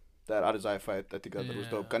that Adesanya fight. I think that was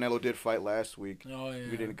dope. Canelo did fight last week. Oh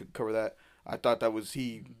yeah. We didn't cover that. I thought that was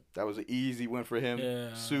an easy win for him.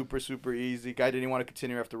 Yeah. Super easy. Guy didn't want to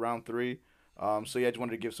continue after round 3. So yeah, I just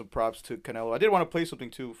wanted to give some props to Canelo. I did want to play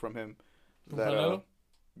something too from him. Canelo?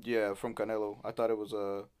 Yeah, from Canelo. I thought it was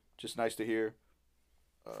just nice to hear.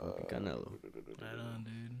 Canelo. I know,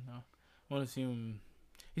 dude. I want to see him.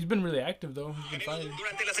 He's been really active though. He's been fighting.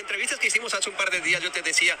 Durante las entrevistas que hicimos hace un par de días, yo te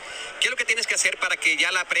decía, ¿qué es lo que tienes que hacer para que ya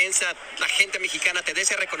la prensa, la gente mexicana te dé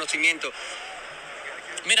ese reconocimiento?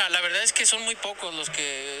 Mira, la verdad es que son muy pocos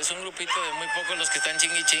es un grupito de muy pocos los que están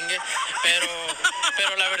chingue,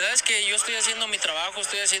 pero la verdad es que yo estoy haciendo mi trabajo,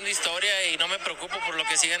 estoy haciendo historia y no me preocupo por lo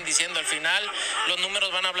que sigan diciendo. Al final, los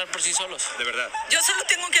números van a hablar por sí solos. De verdad. Yo solo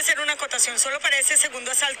tengo que hacer una acotación, solo para ese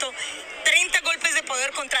segundo asalto, 30 golpes de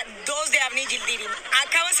poder contra 2 de Avni Yildirim.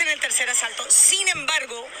 Acabas en el tercer asalto, sin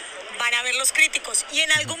embargo, van a ver los críticos y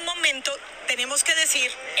en algún momento tenemos que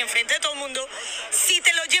decir, enfrente de todo el mundo, si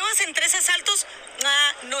te lo llevas en 3 asaltos,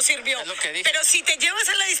 no sirvió. Es lo que dije. Pero si te llevas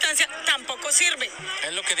a la distancia, tampoco sirve.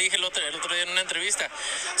 Es lo que dije el otro día en una entrevista.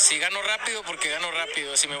 Si gano rápido, porque gano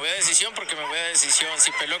rápido. Si me voy a decisión, porque me voy a decisión.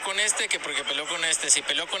 Si peleo con este, que porque peleo con este. Si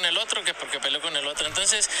peleo con el otro, que porque peleo con el otro.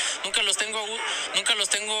 Entonces, nunca los tengo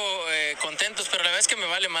contentos, pero la verdad es que me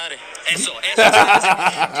vale madre. Eso.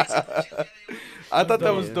 I thought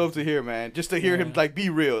that was dope to hear, man. Just to hear him like be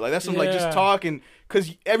real, like that's some like just talking,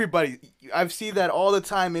 cause everybody, I've seen that all the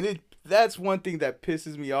time, and that's one thing that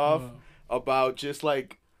pisses me off about just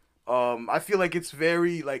like, I feel like it's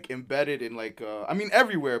very like embedded in like, I mean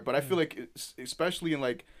everywhere, but I feel like especially in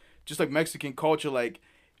like just like Mexican culture, like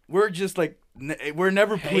we're just like we're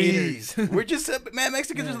never pleased. We're just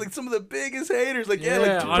Mexicans are like some of the biggest haters. Like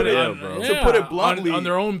to put it bluntly, on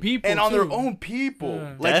their own people and on their own people.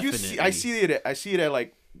 Yeah. Like definitely. I see it at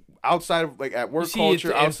like outside of like at work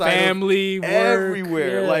culture, outside family, of work,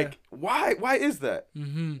 everywhere. Like why is that?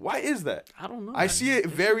 Why is that? I don't know. I see it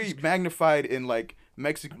very magnified in like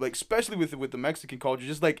Mexico, like especially with the Mexican culture.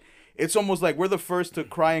 Just like it's almost like we're the first to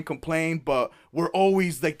cry and complain, but we're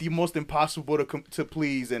always like the most impossible to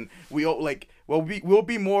please, and we'll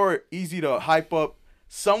be more easy to hype up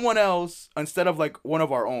someone else instead of like one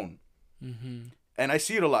of our own. And I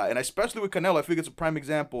see it a lot, and especially with Canelo, I think it's a prime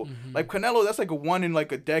example. Like Canelo, that's like a one in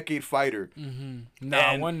like a decade fighter. One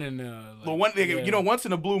in once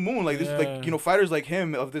in a blue moon. Like this, like fighters like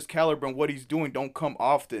him of this caliber and what he's doing don't come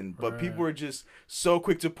often. But people are just so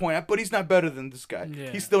quick to point out, but he's not better than this guy.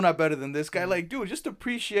 Yeah. He's still not better than this guy. Like, dude, just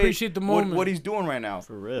appreciate the moment. What he's doing right now.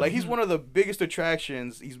 For real. Like he's one of the biggest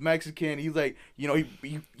attractions. He's Mexican. He's like,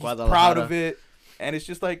 he's proud of it, and it's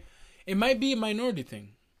just like it might be a minority thing.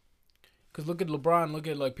 Because look at LeBron, look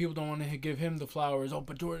at, like, people don't want to give him the flowers. Oh,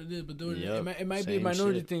 but Jordan did, but Jordan it might be a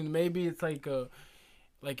minority thing. Maybe it's like an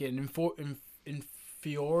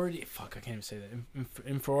inferiority. Fuck, I can't even say that.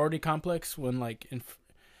 Inferiority complex when, like...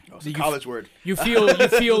 it's a college word. You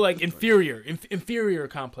feel like inferior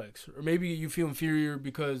complex. Or maybe you feel inferior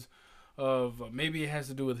because of... maybe it has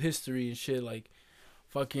to do with history and shit. Like,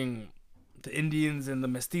 fucking the Indians and the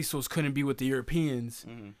mestizos couldn't be with the Europeans.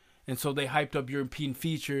 And so they hyped up European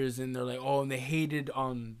features, and they're like, oh, and they hated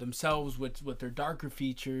on themselves with their darker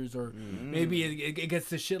features, or maybe it gets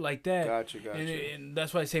to shit like that. Gotcha. And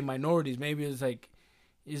that's why I say minorities. Maybe it's like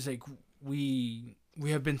we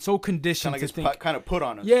have been so conditioned to think. Kind of put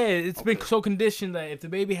on us. Yeah, it's been so conditioned that if the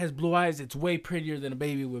baby has blue eyes, it's way prettier than a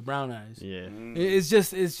baby with brown eyes. Yeah. It's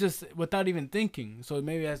just without even thinking. So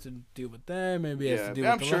maybe it has to deal with that. Maybe it has to deal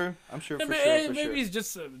with I'm sure. Maybe it's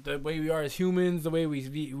just the way we are as humans, the way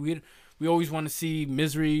we always want to see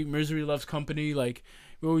misery loves company. Like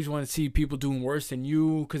we always want to see people doing worse than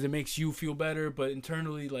you because it makes you feel better, but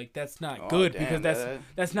internally, like that's not good because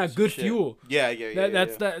that's not good fuel.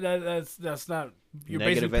 That's not. You're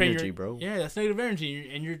negative basically energy, bro. Yeah, that's negative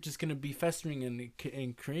energy, and you're just gonna be festering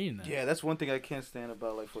and creating that. Yeah, that's one thing I can't stand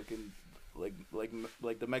about like fucking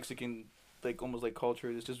like the Mexican like almost like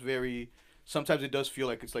culture. It's just very. Sometimes it does feel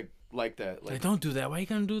like it's like that. Like don't do that. Why you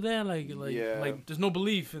gonna do that? Like there's no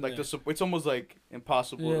belief in like that. it's almost like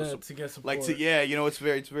impossible to get support. Like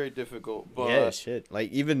it's very difficult. But yeah, shit. Like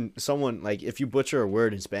even someone like if you butcher a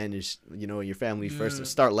word in Spanish, your family first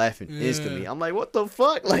start laughing instantly. I'm like, what the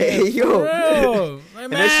fuck? Like and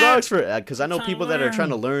it sucks for because I know people that are trying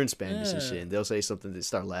to learn Spanish and shit, and they'll say something that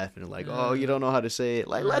start laughing and like, oh, you don't know how to say it.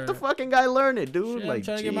 Like let the fucking guy learn it, dude. Shit, like I'm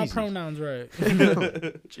trying to get my pronouns right.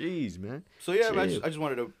 Jeez, man. So yeah, I just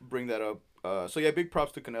wanted to bring that up. So yeah, big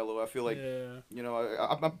props to Canelo. I feel like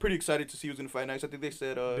I'm pretty excited to see who's gonna fight next. I think they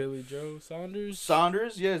said Billy Joe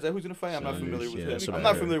Saunders. Yeah, is that who's gonna fight? I'm not familiar with him. I'm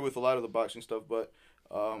not familiar with a lot of the boxing stuff, but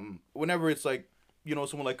whenever it's like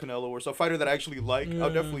someone like Canelo or some fighter that I actually like,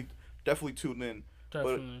 I'll definitely tune in.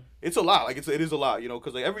 Definitely. But it's a lot. Like it is a lot,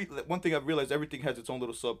 because like one thing I've realized, everything has its own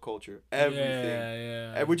little subculture.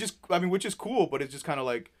 Everything, which is cool, but it's just kind of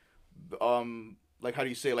like how do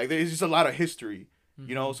you say? Like there's just a lot of history,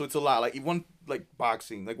 so it's a lot. Like one like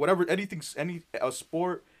boxing, like whatever, a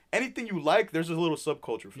sport, anything you like, there's a little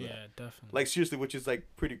subculture for that. Yeah, definitely. Like seriously, which is like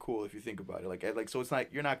pretty cool if you think about it. Like so it's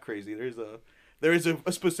not, you're not crazy. There is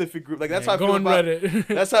a specific group. Like that's how I feel about Reddit.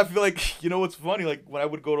 That's how I feel like, what's funny, like when I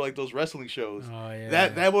would go to like those wrestling shows. Oh yeah.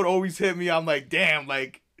 That would always hit me. I'm like, damn,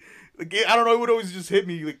 like I don't know, it would always just hit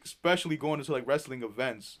me, like especially going to like wrestling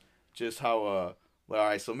events, just how all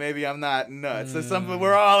right, so maybe I'm not nuts. It's something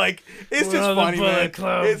we're all like. It's just funny, man.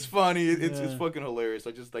 Club. It's funny. It's fucking hilarious.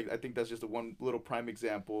 I think that's just one little prime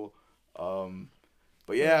example.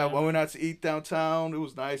 But yeah, I went out to eat downtown. It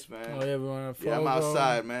was nice, man. Oh yeah, we went to I'm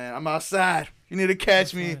outside, man. I'm outside. You need to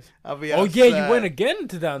catch me. Nice. I'll be outside. Oh yeah, you went again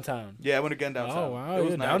to downtown. Yeah, I went again downtown. Oh wow,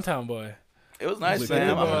 you're a downtown boy. It was nice,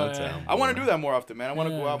 man. I want to do that more often, man. I want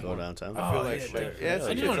to go out more. Go downtown. I feel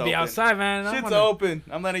like you want to be outside, man. Shit's open.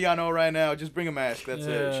 I'm letting y'all know right now. Just bring a mask. That's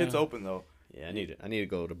it. Shit's open though. Yeah, I need to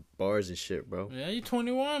go to bars and shit, bro. Yeah, you're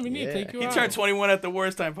 21. We need to take you out. He turned 21 at the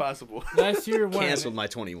worst time possible. Last year, canceled my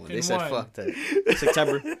 21. They said fuck that.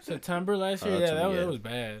 September last year. Yeah, that was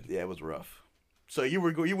bad. Yeah, it was rough. So you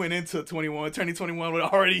went into 21, turning 21 with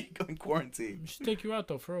already in quarantine. We should take you out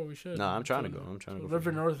though, for real. We should. No, I'm trying to go. go.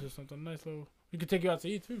 River North or something nice little. We could take you out to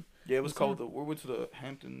eat too. Yeah, it was called we went to the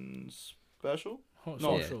Hampton Special.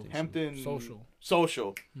 Hampton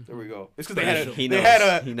Social. There we go. It's because they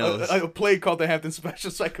had a play called the Hampton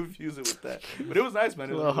Special, so I confused it with that. But it was nice, man.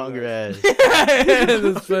 It was a little hungry ass.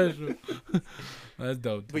 The special. That's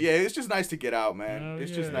dope. But yeah, it's just nice to get out, man.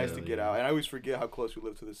 It's just nice to get out, and I always forget how close we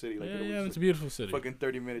live to the city. Like, it's a beautiful city. Fucking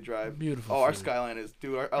 30-minute drive. Beautiful. Oh, our skyline is,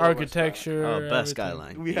 dude. Our architecture. Best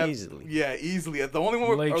skyline. We have easily. Yeah, easily. The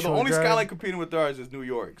only skyline competing with ours is New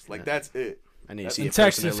York's. Like that's it. I need to see in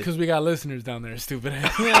Texas because we got listeners down there. Stupid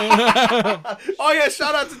ass. Oh yeah,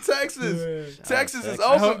 shout out to Texas. Texas is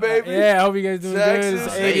open, baby. Yeah, I hope you guys doing good.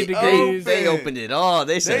 It's 80 degrees. They opened it all.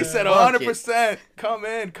 They said 100%. Come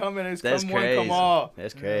in. That's come crazy. One, come all.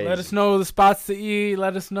 That's crazy. Let us know the spots to eat.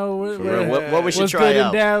 Let us know what we should try out. What's good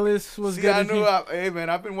in Dallas? What's good hey man,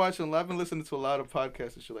 I've been listening to a lot of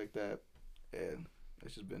podcasts and shit like that, and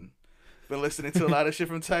it's just been listening to a lot of shit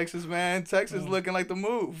from Texas, man. Texas is looking like the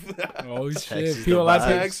move. Oh shit!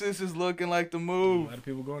 Texas is looking like the move. A lot of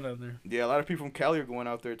people going out there. Yeah, a lot of people from Cali are going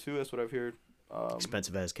out there too. That's what I've heard.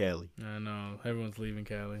 Expensive as Cali. I know. Everyone's leaving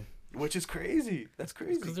Cali. Which is crazy. That's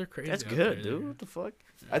crazy. Because they're crazy. That's good, dude. What the fuck?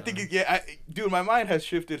 I think dude, my mind has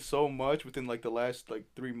shifted so much within like the last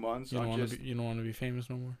 3 months. You don't want to be famous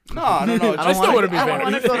no more. No. I don't want to be famous. I don't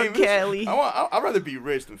want to go to Cali. I'd rather be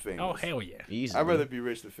rich than famous. Oh hell yeah. Easy. I'd rather be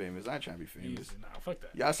rich than famous. I ain't trying to be famous. Easy. Nah, fuck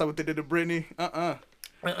that. Y'all saw what they did to Britney?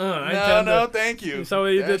 No, thank you. You saw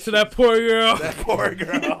what you did to that poor girl. That poor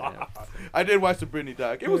girl. I did watch the Britney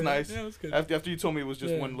doc. It was nice. Yeah, it was good. After you told me it was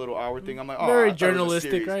just one little hour thing, I'm like, oh, very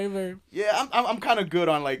journalistic, right? Very. Yeah, I'm kind of good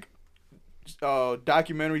on like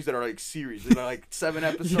documentaries that are like series. They're like 7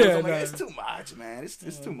 episodes. I'm like, it's too much, man. It's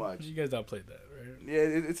too much. You guys outplayed that, right?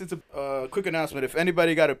 Yeah, it's a quick announcement. If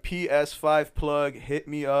anybody got a PS5 plug, hit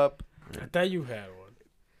me up. I thought you had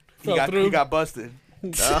one. He got busted.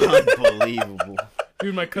 Unbelievable.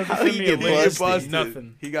 Dude, my cousin sent me a link. Busted.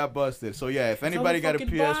 Nothing. He got busted. So yeah, if anybody got a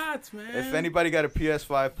if anybody got a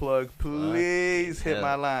PS5 plug, please hit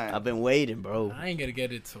my line. I've been waiting, bro. I ain't gonna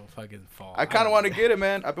get it till fucking fall. I kind of want to get it,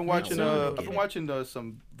 man. I've been watching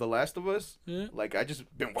some The Last of Us. Yeah. Like I just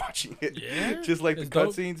been watching it. Yeah. Just like the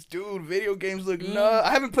cutscenes, dude. Video games look nuts.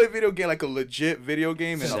 I haven't played video game like a legit video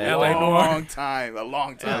game in a long time. A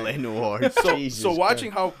long time. LA Noire. So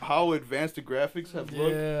watching how advanced the graphics have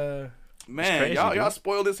looked. Yeah. Man, crazy, y'all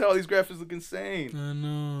spoiled as hell. These graphics look insane. I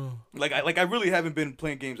know. Like I really haven't been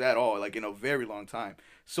playing games at all, like in a very long time.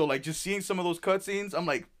 So like just seeing some of those cutscenes, I'm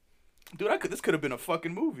like, dude, this could have been a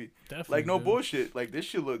fucking movie. Definitely. Like no bullshit. Like this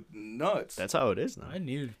shit look nuts. That's how it is now. I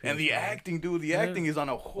needed. And the acting, dude, the acting is on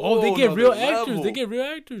a whole. Oh, they get real level. actors. They get real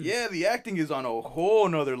actors. Yeah, the acting is on a whole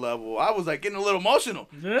nother level. I was like getting a little emotional.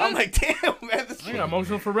 Yeah. I'm like, damn, man, this. I got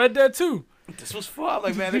emotional for Red Dead too. This was fun.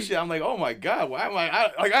 Like, man, this shit. I'm like, oh my god, why am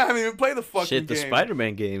I haven't even played the fucking shit. The game.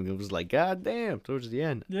 Spider-Man game. It was like, god damn. Towards the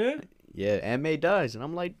end. Yeah. Yeah, Aunt May dies, and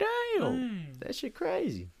I'm like, damn, that shit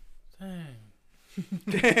crazy.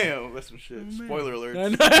 Damn, that's some shit. Spoiler alert.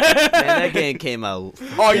 Man, that game came out.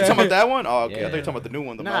 Oh, you talking about that one? Oh, okay. I thought you were talking about the new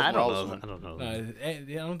one. The Miles Morales one. I don't know.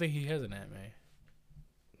 I don't think he has an Aunt May.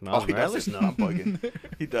 Miles Morales? No, I'm bugging.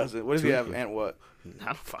 He doesn't. What does he have? Aunt what?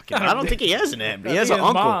 I don't think he has an Aunt. He has an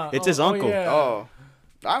uncle. It's his uncle. Yeah. Oh.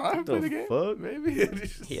 I haven't played the game. Fuck? Maybe.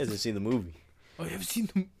 He hasn't seen the movie. Oh, you haven't seen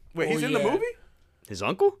the... Wait, he's in the movie? His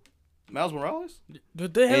uncle? Miles Morales?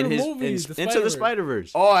 They had a movie. Into the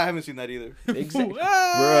Spider-Verse. Oh, I haven't seen that either. Exactly.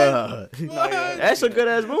 Bruh. That's a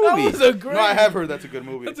good-ass movie. That was a great... No, I have heard that's a good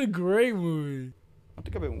movie. That's a great movie. I don't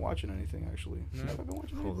think I've been watching anything, actually. No. Have I been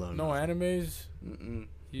watching anything? Hold on. No animes? Mm-mm.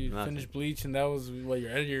 You finished Bleach and that was what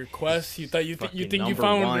your quest? You thought you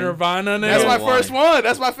found one. Nirvana now? That's my first one.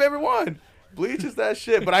 That's my favorite one. Bleach is that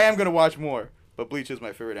shit. But I am gonna watch more. But Bleach is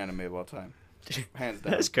my favorite anime of all time. Hands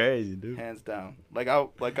down. That's crazy, dude. Hands down. Like I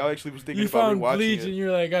actually was thinking you about found rewatching Bleach it. and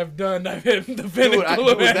you're like, I've hit the pinnacle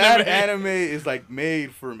of anime. That anime is like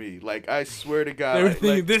made for me. Like I swear to God. They were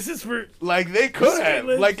thinking, this is for like they could have.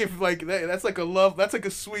 Like if like that's like a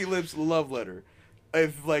Sweet Lips love letter.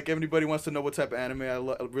 If like anybody wants to know what type of anime I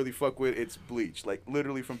really fuck with, it's Bleach. Like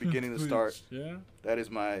literally from beginning to start. Yeah. That is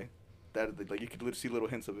like you could see little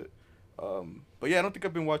hints of it. But yeah, I don't think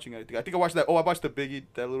I've been watching anything. I think I watched that. Oh, I watched that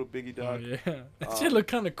little Biggie doc. Oh, yeah. That shit looked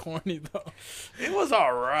kind of corny though. It was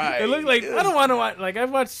alright. It looked like I don't want to watch. Like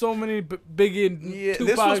I've watched so many Biggie. Yeah,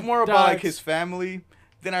 this was more about like his family.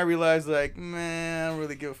 Then I realized like, man, I don't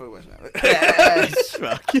really give a fuck about his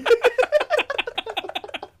family.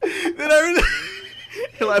 Then I realized.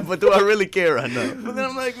 Like, but do I really care right now? But then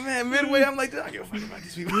I'm like, man, midway, I'm like, I don't give a fuck about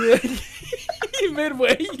these people.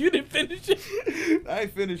 Midway, you didn't finish it. I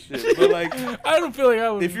ain't finished it, but like, I don't feel like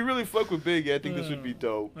I would. If you really fuck with Biggie, I think this would be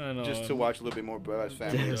dope. I know, just to watch a little bit more about his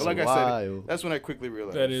family. That's But like wild. I said, that's when I quickly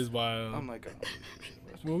realized. That is wild. I'm like,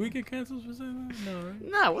 will we get canceled for saying that? No,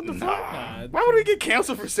 right? Nah, what the fuck? Nah, why would we get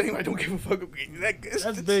canceled for saying I don't give a fuck?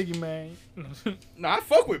 That's Biggie, man. Nah, I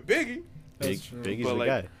fuck with Biggie. Biggie's but the like,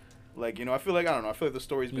 guy. Like, you know, I feel like the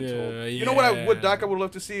story's been told. Yeah. You know what doc I would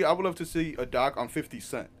love to see? I would love to see a doc on 50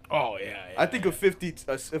 Cent. Oh yeah. I think a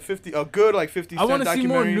good like 50 Cent documentary. I want to see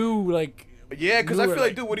more new like. Yeah, because I feel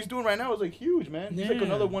like, dude, what he's doing right now is like huge, man. He's like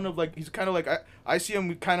another one of like, he's kind of like I see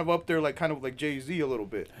him kind of up there like kind of like Jay-Z a little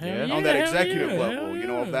bit on that executive level. You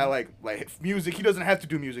know, of that like music. He doesn't have to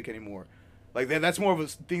do music anymore. Like that's more of a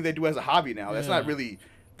thing they do as a hobby now. That's not really.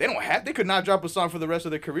 They could not drop a song for the rest of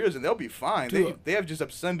their careers and they'll be fine. Dude, they have just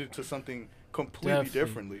ascended to something completely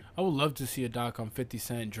differently. I would love to see a doc on 50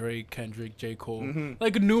 Cent, Drake, Kendrick, J. Cole. Mm-hmm.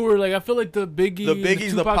 Like a newer, like I feel like the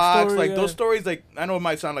Biggies, the Pacs, like those stories, like I know it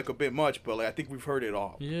might sound like a bit much, but like I think we've heard it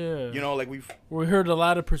all. Yeah. You know, like we heard a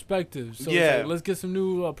lot of perspectives. So like, let's get some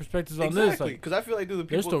new perspectives on this. Exactly, because I feel like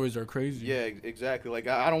their stories are crazy. Yeah, exactly. Like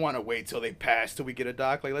I don't want to wait till they pass till we get a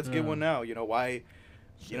doc. Like let's get one now. You know why?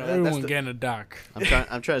 You know, everyone getting a doc. I'm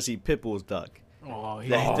trying to see Pitbull's doc. Oh,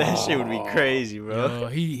 that shit would be crazy, bro. Yo,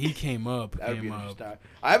 he came up. That would be interesting.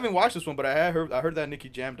 I haven't watched this one, but I heard that Nicky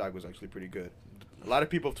Jam doc was actually pretty good. A lot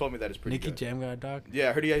of people have told me that it's pretty good. Nicky Jam got a doc? Yeah,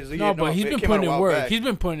 I heard he has. But he's been putting in work. He's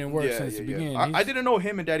been putting in work since the beginning. I didn't know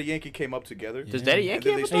him and Daddy Yankee came up together. Does Daddy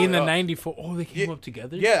Yankee in the '94? Oh, they came up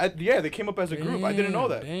together. Yeah, they came up as a group. I didn't know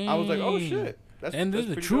that. I was like, oh shit. And there's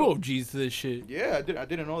the true OGs to this shit. Yeah, I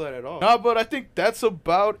didn't know that at all. No, but I think that's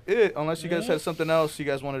about it. Unless you guys had something else you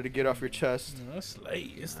guys wanted to get off your chest. No, that's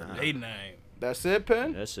late. It's the late night. That's it,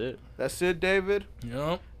 Penn? That's it. That's it, David?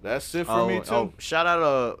 Yep. That's it for me, too. Oh, shout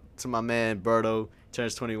out to my man, Berto.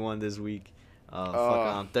 Turns 21 this week.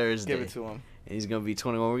 On Thursday. Give it to him. And he's gonna be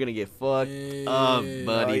 21. We're gonna get fucked up, buddy. Oh,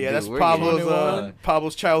 yeah, dude. that's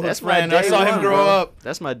Pablo's childhood that's friend. I saw him grow up.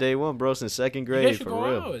 That's my day one, bro, since second grade, for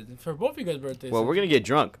real. For both of you guys' birthdays. Well, we're gonna get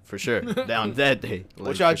drunk for sure down that day. Like,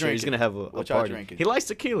 what y'all drinking? Sure. He's gonna have a party. He likes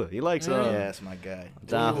tequila. He likes yeah, that's my guy.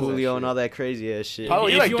 Don Julio and all that crazy ass shit. Pablo,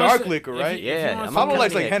 you like dark liquor, right? Yeah, Pablo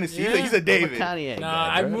likes like Hennessy. He's a David. Nah,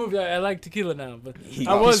 I moved. I like tequila now, but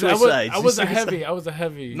I was a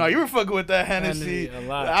heavy. No, you were fucking with that Hennessy a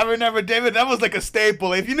lot. I remember David. That was like a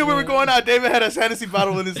staple. If you knew we were going out, David had a Hennessy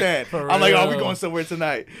bottle in his hand. I'm like, oh, we going somewhere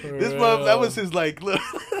tonight. That was his like little.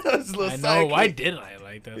 I know. Why didn't I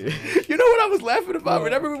like that? You know what I was laughing about?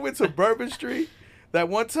 Remember we went to Bourbon Street that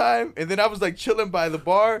one time, and then I was like chilling by the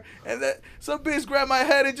bar, and then some bitch grabbed my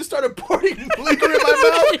head and just started pouring liquor in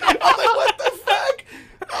my mouth. I'm like, what the fuck?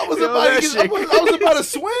 I was about to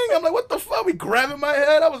swing. I'm like, what the fuck? We grabbing my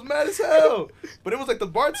head. I was mad as hell. But it was like the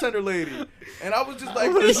bartender lady, and I was just like,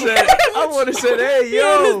 I would have said, hey,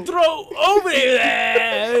 yo, just throw over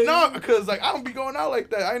there. No, because like I don't be going out like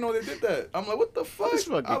that. I didn't know they did that. I'm like, what the fuck? This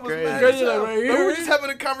fucking I was crazy. mad as hell. But we were just having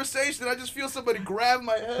a conversation. I just feel somebody grab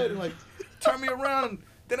my head and like turn me around.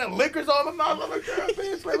 Then that liquor's all in my mouth. I'm like, girl,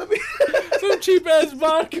 bitch, like, let me. Some cheap ass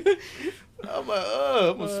vodka. I'm like,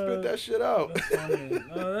 I'm gonna spit that shit out. That's funny.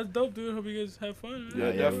 That's dope, dude. Hope you guys have fun.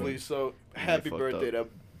 Yeah, definitely. So, happy birthday to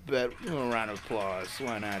Bet. A round of applause.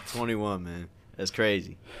 Why not? 21, man. That's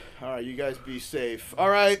crazy. All right, you guys be safe. All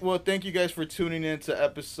right, well, thank you guys for tuning in to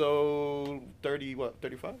episode 30, what,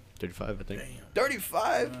 35? 35, I think. Damn.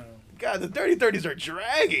 35? God, the 30-30s are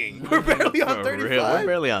dragging. We're barely on 35. Real. We're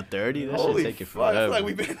barely on 30. That should take it forever. I feel like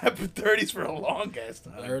we've been at 30s for a long ass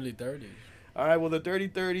time. Early 30s. All right, well, the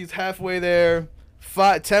 30-30s, halfway there.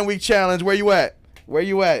 10-week challenge. Where you at? Where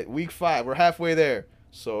you at? Week 5. We're halfway there.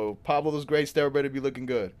 So, Pablo's grades there better be looking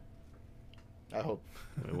good. I hope.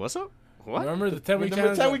 Wait, what's up? What? Remember the 10-week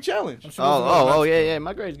challenge? The 10-week challenge. Yeah.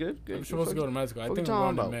 My grade's good. I'm supposed to go to med school. I think we're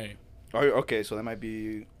going to May. Oh, okay, so that might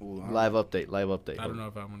be... Live update. I don't know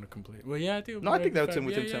if I'm going to complete. Well, yeah, I think... No, I think that's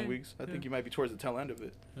within 10 weeks. I think you might be towards the tail end of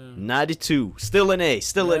it. 92. Still an A. I'm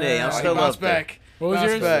still up back. What was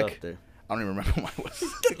yours? Back. I don't even remember what it was.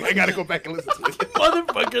 I gotta go back and listen to it.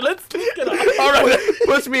 Motherfucker, let's think it up. All right.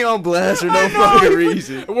 Puts me on blast for no fucking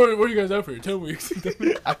reason. What are you guys out for? 10 weeks.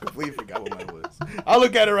 I completely forgot what mine was. I'll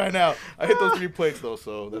look at it right now. I hit those 3 plates, though,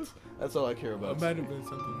 so that's all I care about. It might have been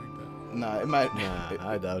something like that. Nah, it might. Nah,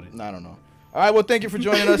 I doubt it. Nah, I don't know. All right, well, thank you for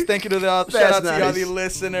joining us. Thank you to the shout out to all the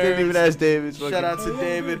listeners. Didn't even ask David. Shout out to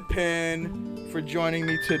David Penn for joining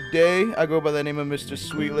me today. I go by the name of Mr.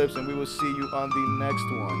 Sweet Lips, and we will see you on the next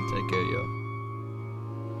one. Take care, yo.